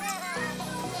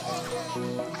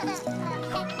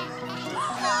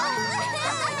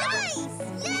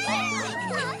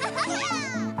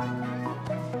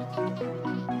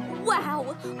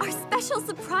 Wow, our special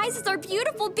surprise is our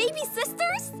beautiful baby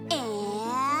sisters.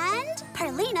 And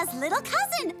Perlina's little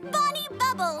cousin, Bonnie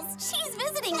Bubbles. She's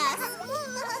visiting us.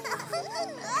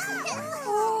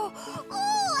 Oh,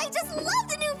 I just love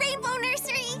the new Rainbow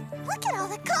Nursery. Look at all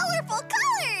the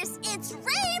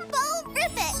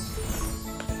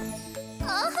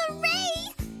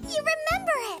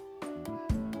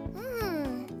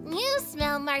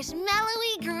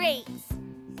marshmallowy grapes.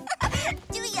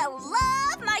 Do you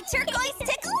love my turquoise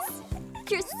tickles?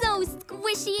 You're so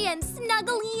squishy and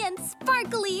snuggly and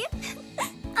sparkly.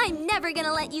 I'm never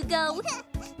gonna let you go.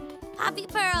 Poppy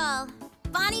Pearl,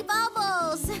 Bonnie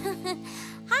Bubbles.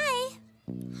 Hi,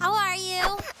 how are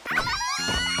you?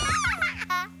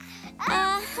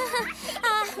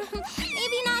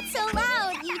 Maybe not so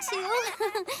loud, you two.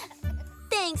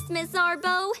 Thanks, Miss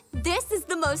Arbo. This is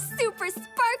the most super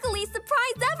sparkly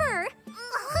surprise ever.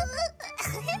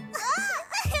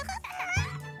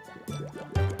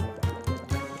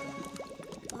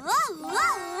 Whoa,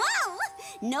 whoa, whoa!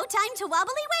 No time to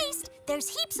wobbly waste. There's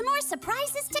heaps more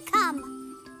surprises to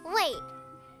come. Wait,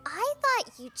 I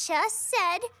thought you just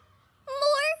said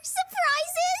more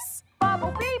surprises?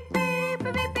 Bubble beep beep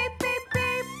beep beep beep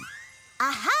beep.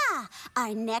 Aha!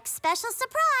 Our next special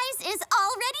surprise is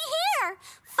already here.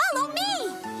 Follow me.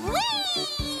 Whee!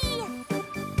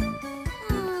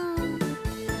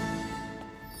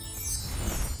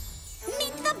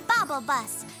 Meet the Bobble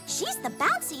Bus. She's the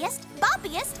bounciest,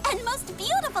 boppiest, and most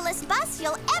beautifulest bus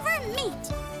you'll ever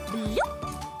meet. Bloop.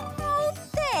 Oh,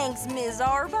 thanks, Ms.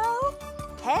 Arbo.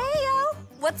 Hey-o,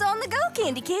 what's on the go,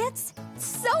 Kindi Kids?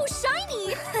 So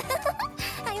shiny.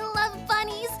 I love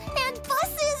bunnies and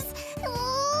buses.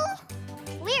 Oh,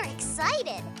 we're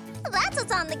excited. That's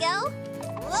what's on the go.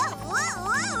 Whoa, whoa,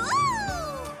 whoa,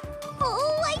 whoa!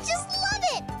 Oh, I just love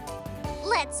it.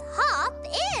 Let's hop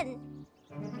in.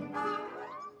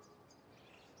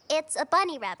 It's a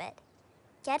bunny rabbit.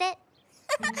 Get it?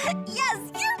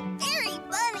 Yes, you're very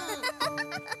funny.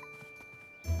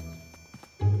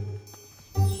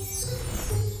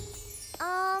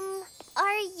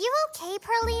 Are you okay,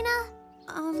 Perlina?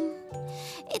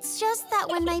 It's just that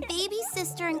when my baby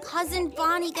sister and cousin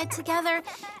Bonnie get together,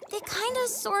 they kind of,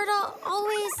 sort of,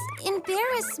 always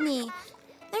embarrass me.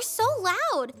 They're so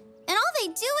loud, and all they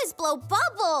do is blow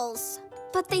bubbles.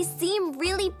 But they seem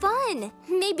really fun.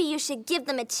 Maybe you should give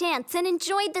them a chance and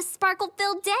enjoy this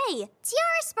sparkle-filled day.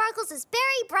 Tiara Sparkles is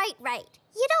very bright, right?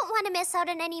 You don't want to miss out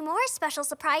on any more special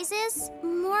surprises.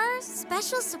 More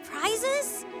special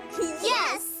surprises?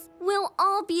 Yes! We'll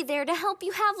all be there to help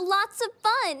you have lots of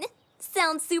fun.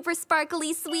 Sounds super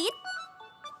sparkly sweet.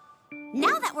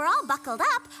 Now that we're all buckled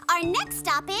up, our next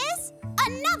stop is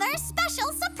another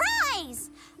special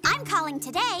surprise. I'm calling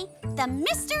today the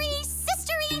Mystery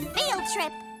Sistery Field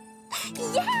Trip.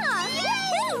 Yeah!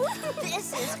 Yay!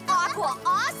 This is Aqua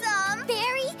Awesome!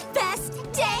 Very best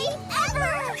day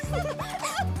ever!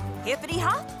 Hippity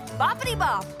hop, boppity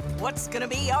bop. What's gonna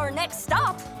be our next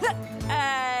stop?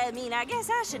 I guess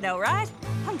I should know, right?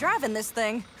 I'm driving this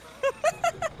thing.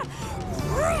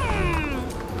 Vroom!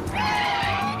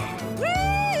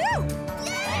 Woo!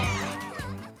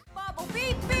 Bubble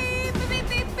beep beep beep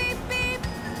beep beep beep.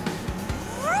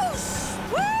 Whoosh!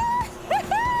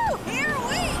 Woo! Here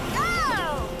we go!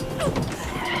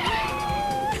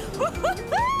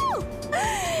 Woo-hoo-hoo!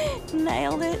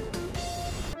 Nailed it.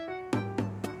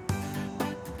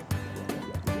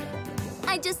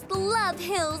 I just love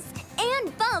hills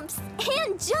and bumps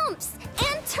and jumps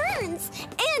and turns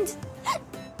and...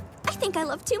 I think I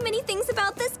love too many things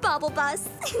about this Bobble Bus.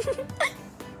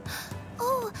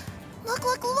 Oh,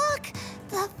 look!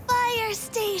 The fire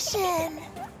station!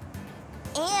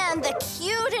 And the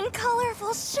cute and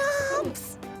colorful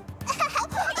shops!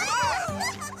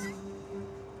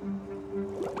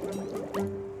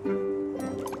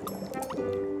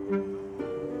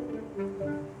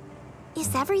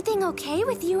 Is everything okay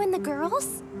with you and the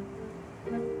girls?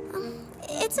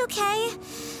 It's okay,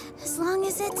 as long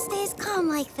as it stays calm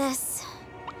like this.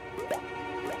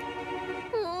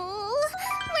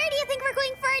 Where do you think we're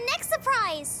going for our next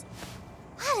surprise?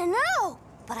 I don't know,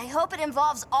 but I hope it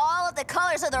involves all of the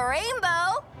colors of the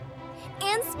rainbow.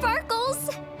 And sparkles.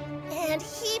 And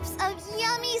heaps of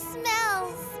yummy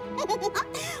smells.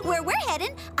 Where we're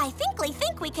headed, I think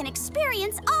we can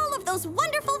experience all of those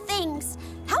wonderful things.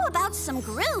 How about some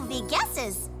groovy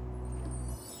guesses?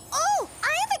 Oh,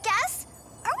 I have a guess.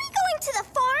 Are we going to the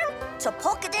farm? To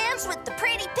polka dance with the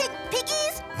pretty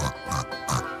piggies?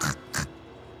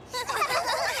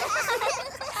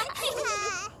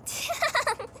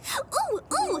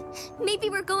 Ooh, maybe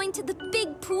we're going to the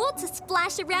big pool to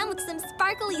splash around with some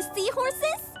sparkly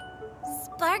seahorses?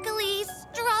 Sparkly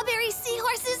strawberry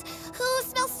seahorses who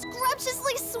smell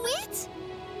scrumptiously sweet?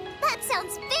 That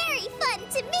sounds very fun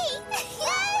to me.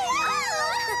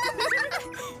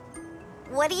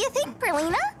 What do you think,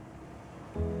 Perlina?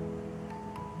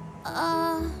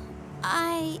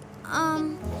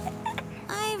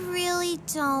 I really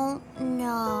don't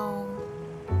know.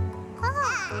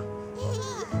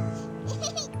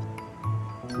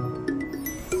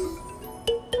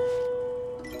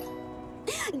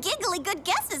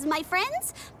 my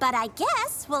friends, but I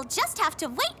guess we'll just have to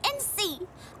wait and see.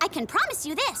 I can promise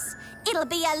you this. It'll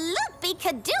be a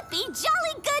loopy-cadoopy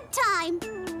jolly good time.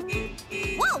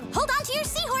 Whoa, hold on to your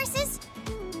seahorses.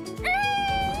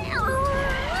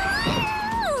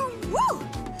 Woo!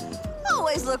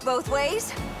 Always look both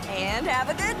ways. And have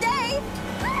a good day.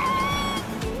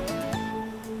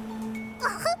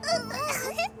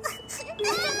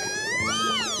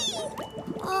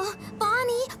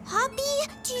 Bonnie, Poppy,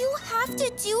 do you have to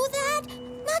do that?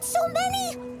 Not so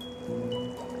many.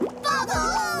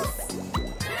 Bubbles!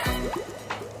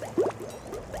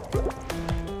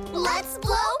 Let's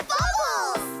blow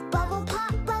bubbles! Bubble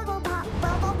pop, bubble pop,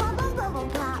 bubble bubble bubble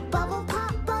pop, bubble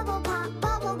pop, bubble pop,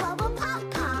 bubble bubble pop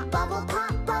pop, bubble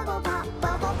pop, bubble pop,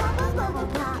 bubble bubble bubble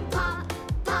pop, pop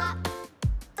pop,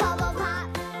 bubble pop,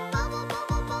 bubble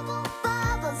bubble bubble,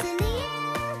 bubbles in the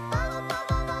air, bubble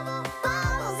bubble bubble,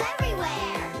 bubbles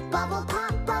everywhere, bubble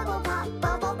pop, bubble pop,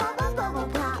 bubble bubble bubble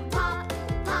pop, pop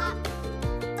pop,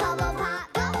 bubble pop,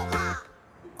 bubble pop.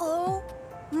 Oh,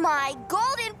 my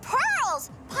golden pearls!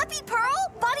 Poppy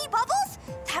Pearl, Bunny Bubbles,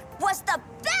 that was the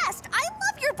best! I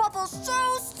love your bubbles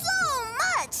so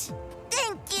much!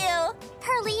 Thank you!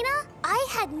 Perlina, I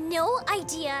had no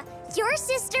idea your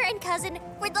sister and cousin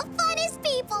were the funnest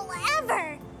people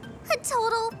ever. A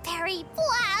total fairy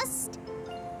blast.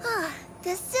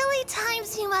 The silly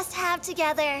times you must have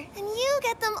together, and you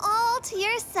get them all to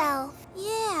yourself.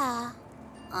 Yeah.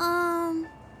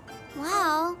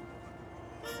 Well.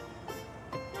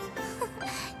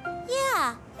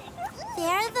 Yeah.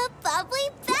 They're the bubbly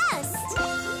best.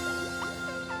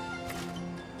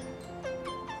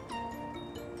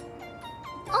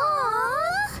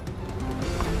 Aww.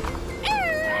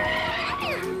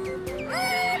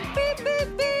 Beep, beep,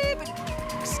 beep!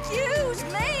 Excuse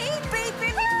me! Beep,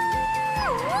 beep, beep!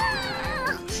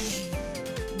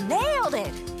 Nailed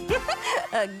it!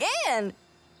 Again!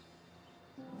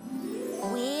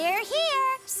 We're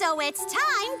here, so it's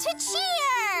time to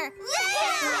cheer!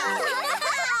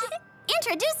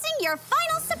 Introducing your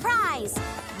final surprise, the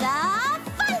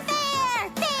Fun Fair!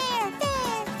 Fair,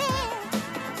 fair, fair!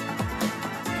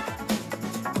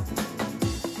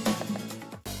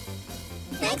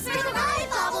 Thanks for the ride,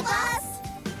 Bobble Bus!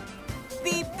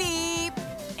 Beep, beep!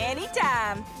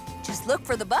 Anytime. Just look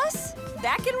for the bus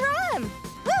that can run.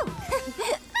 Woo!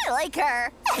 I like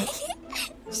her.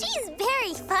 She's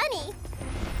very funny.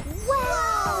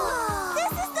 Wow!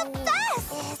 This is the best!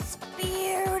 It's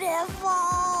beautiful!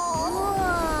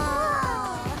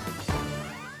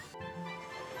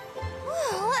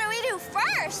 What do we do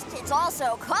first? It's all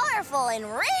so colorful and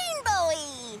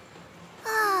rainbowy.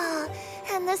 Oh,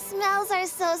 and the smells are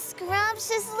so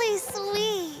scrumptiously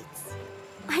sweet.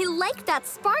 I like that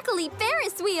sparkly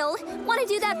Ferris wheel. Want to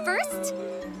do that first?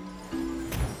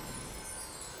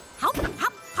 Hop, hop,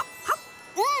 hop, hop.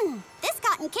 This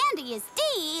cotton candy is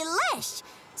delish.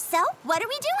 So, what are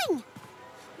we doing?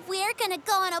 We're gonna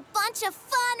go on a bunch of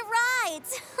fun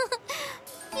rides.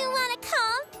 You wanna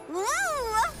come?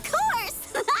 Of course!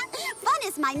 Fun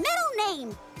is my middle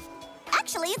name.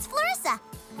 Actually, it's Clarissa.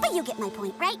 But you get my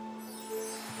point, right?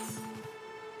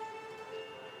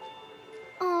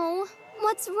 Oh,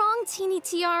 what's wrong, Teeny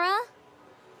Tiara?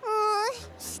 Oh,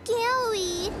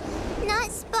 scary.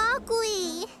 Not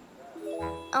sparkly.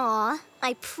 Aw,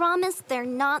 I promise they're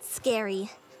not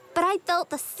scary. But I felt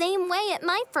the same way at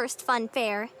my first fun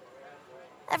fair.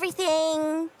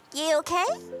 Everything you okay?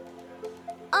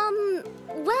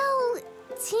 Well,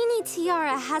 Teeny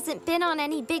Tiara hasn't been on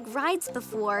any big rides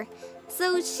before,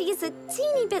 so she's a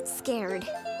teeny bit scared.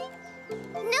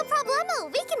 No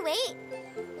problemo. We can wait.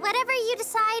 Whatever you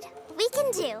decide, we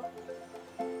can do.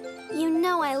 You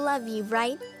know I love you,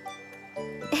 right?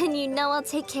 And you know I'll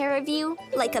take care of you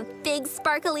like a big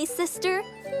sparkly sister.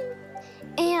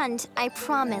 And I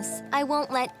promise I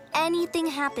won't let anything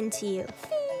happen to you.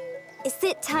 Is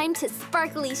it time to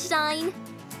sparkly shine?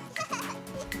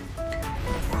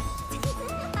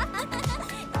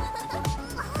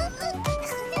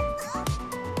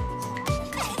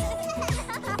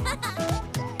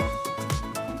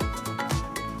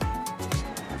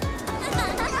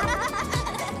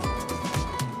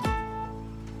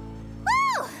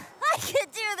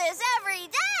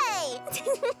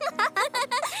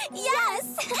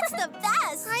 Yes, it's the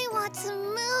best. I want to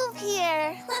move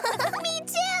here. Me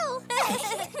too!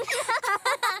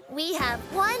 We have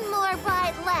one more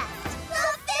ride left. The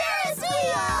Ferris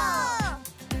wheel!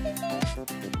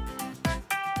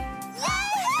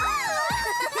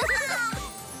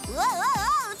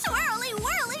 Whoa, twirly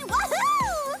whirly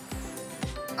woohoo!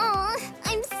 Aw,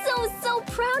 I'm so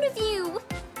proud of you.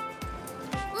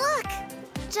 Look,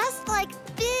 just like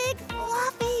big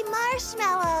fluffy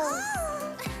marshmallows.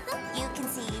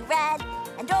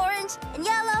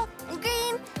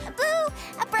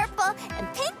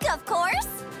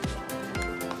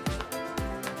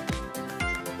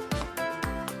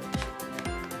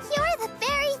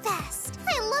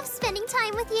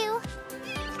 with you.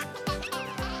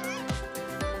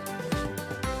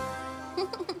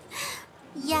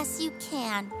 Yes, you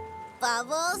can.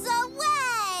 Bubbles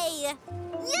away!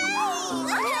 Yay!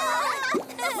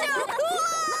 So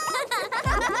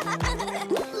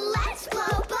cool!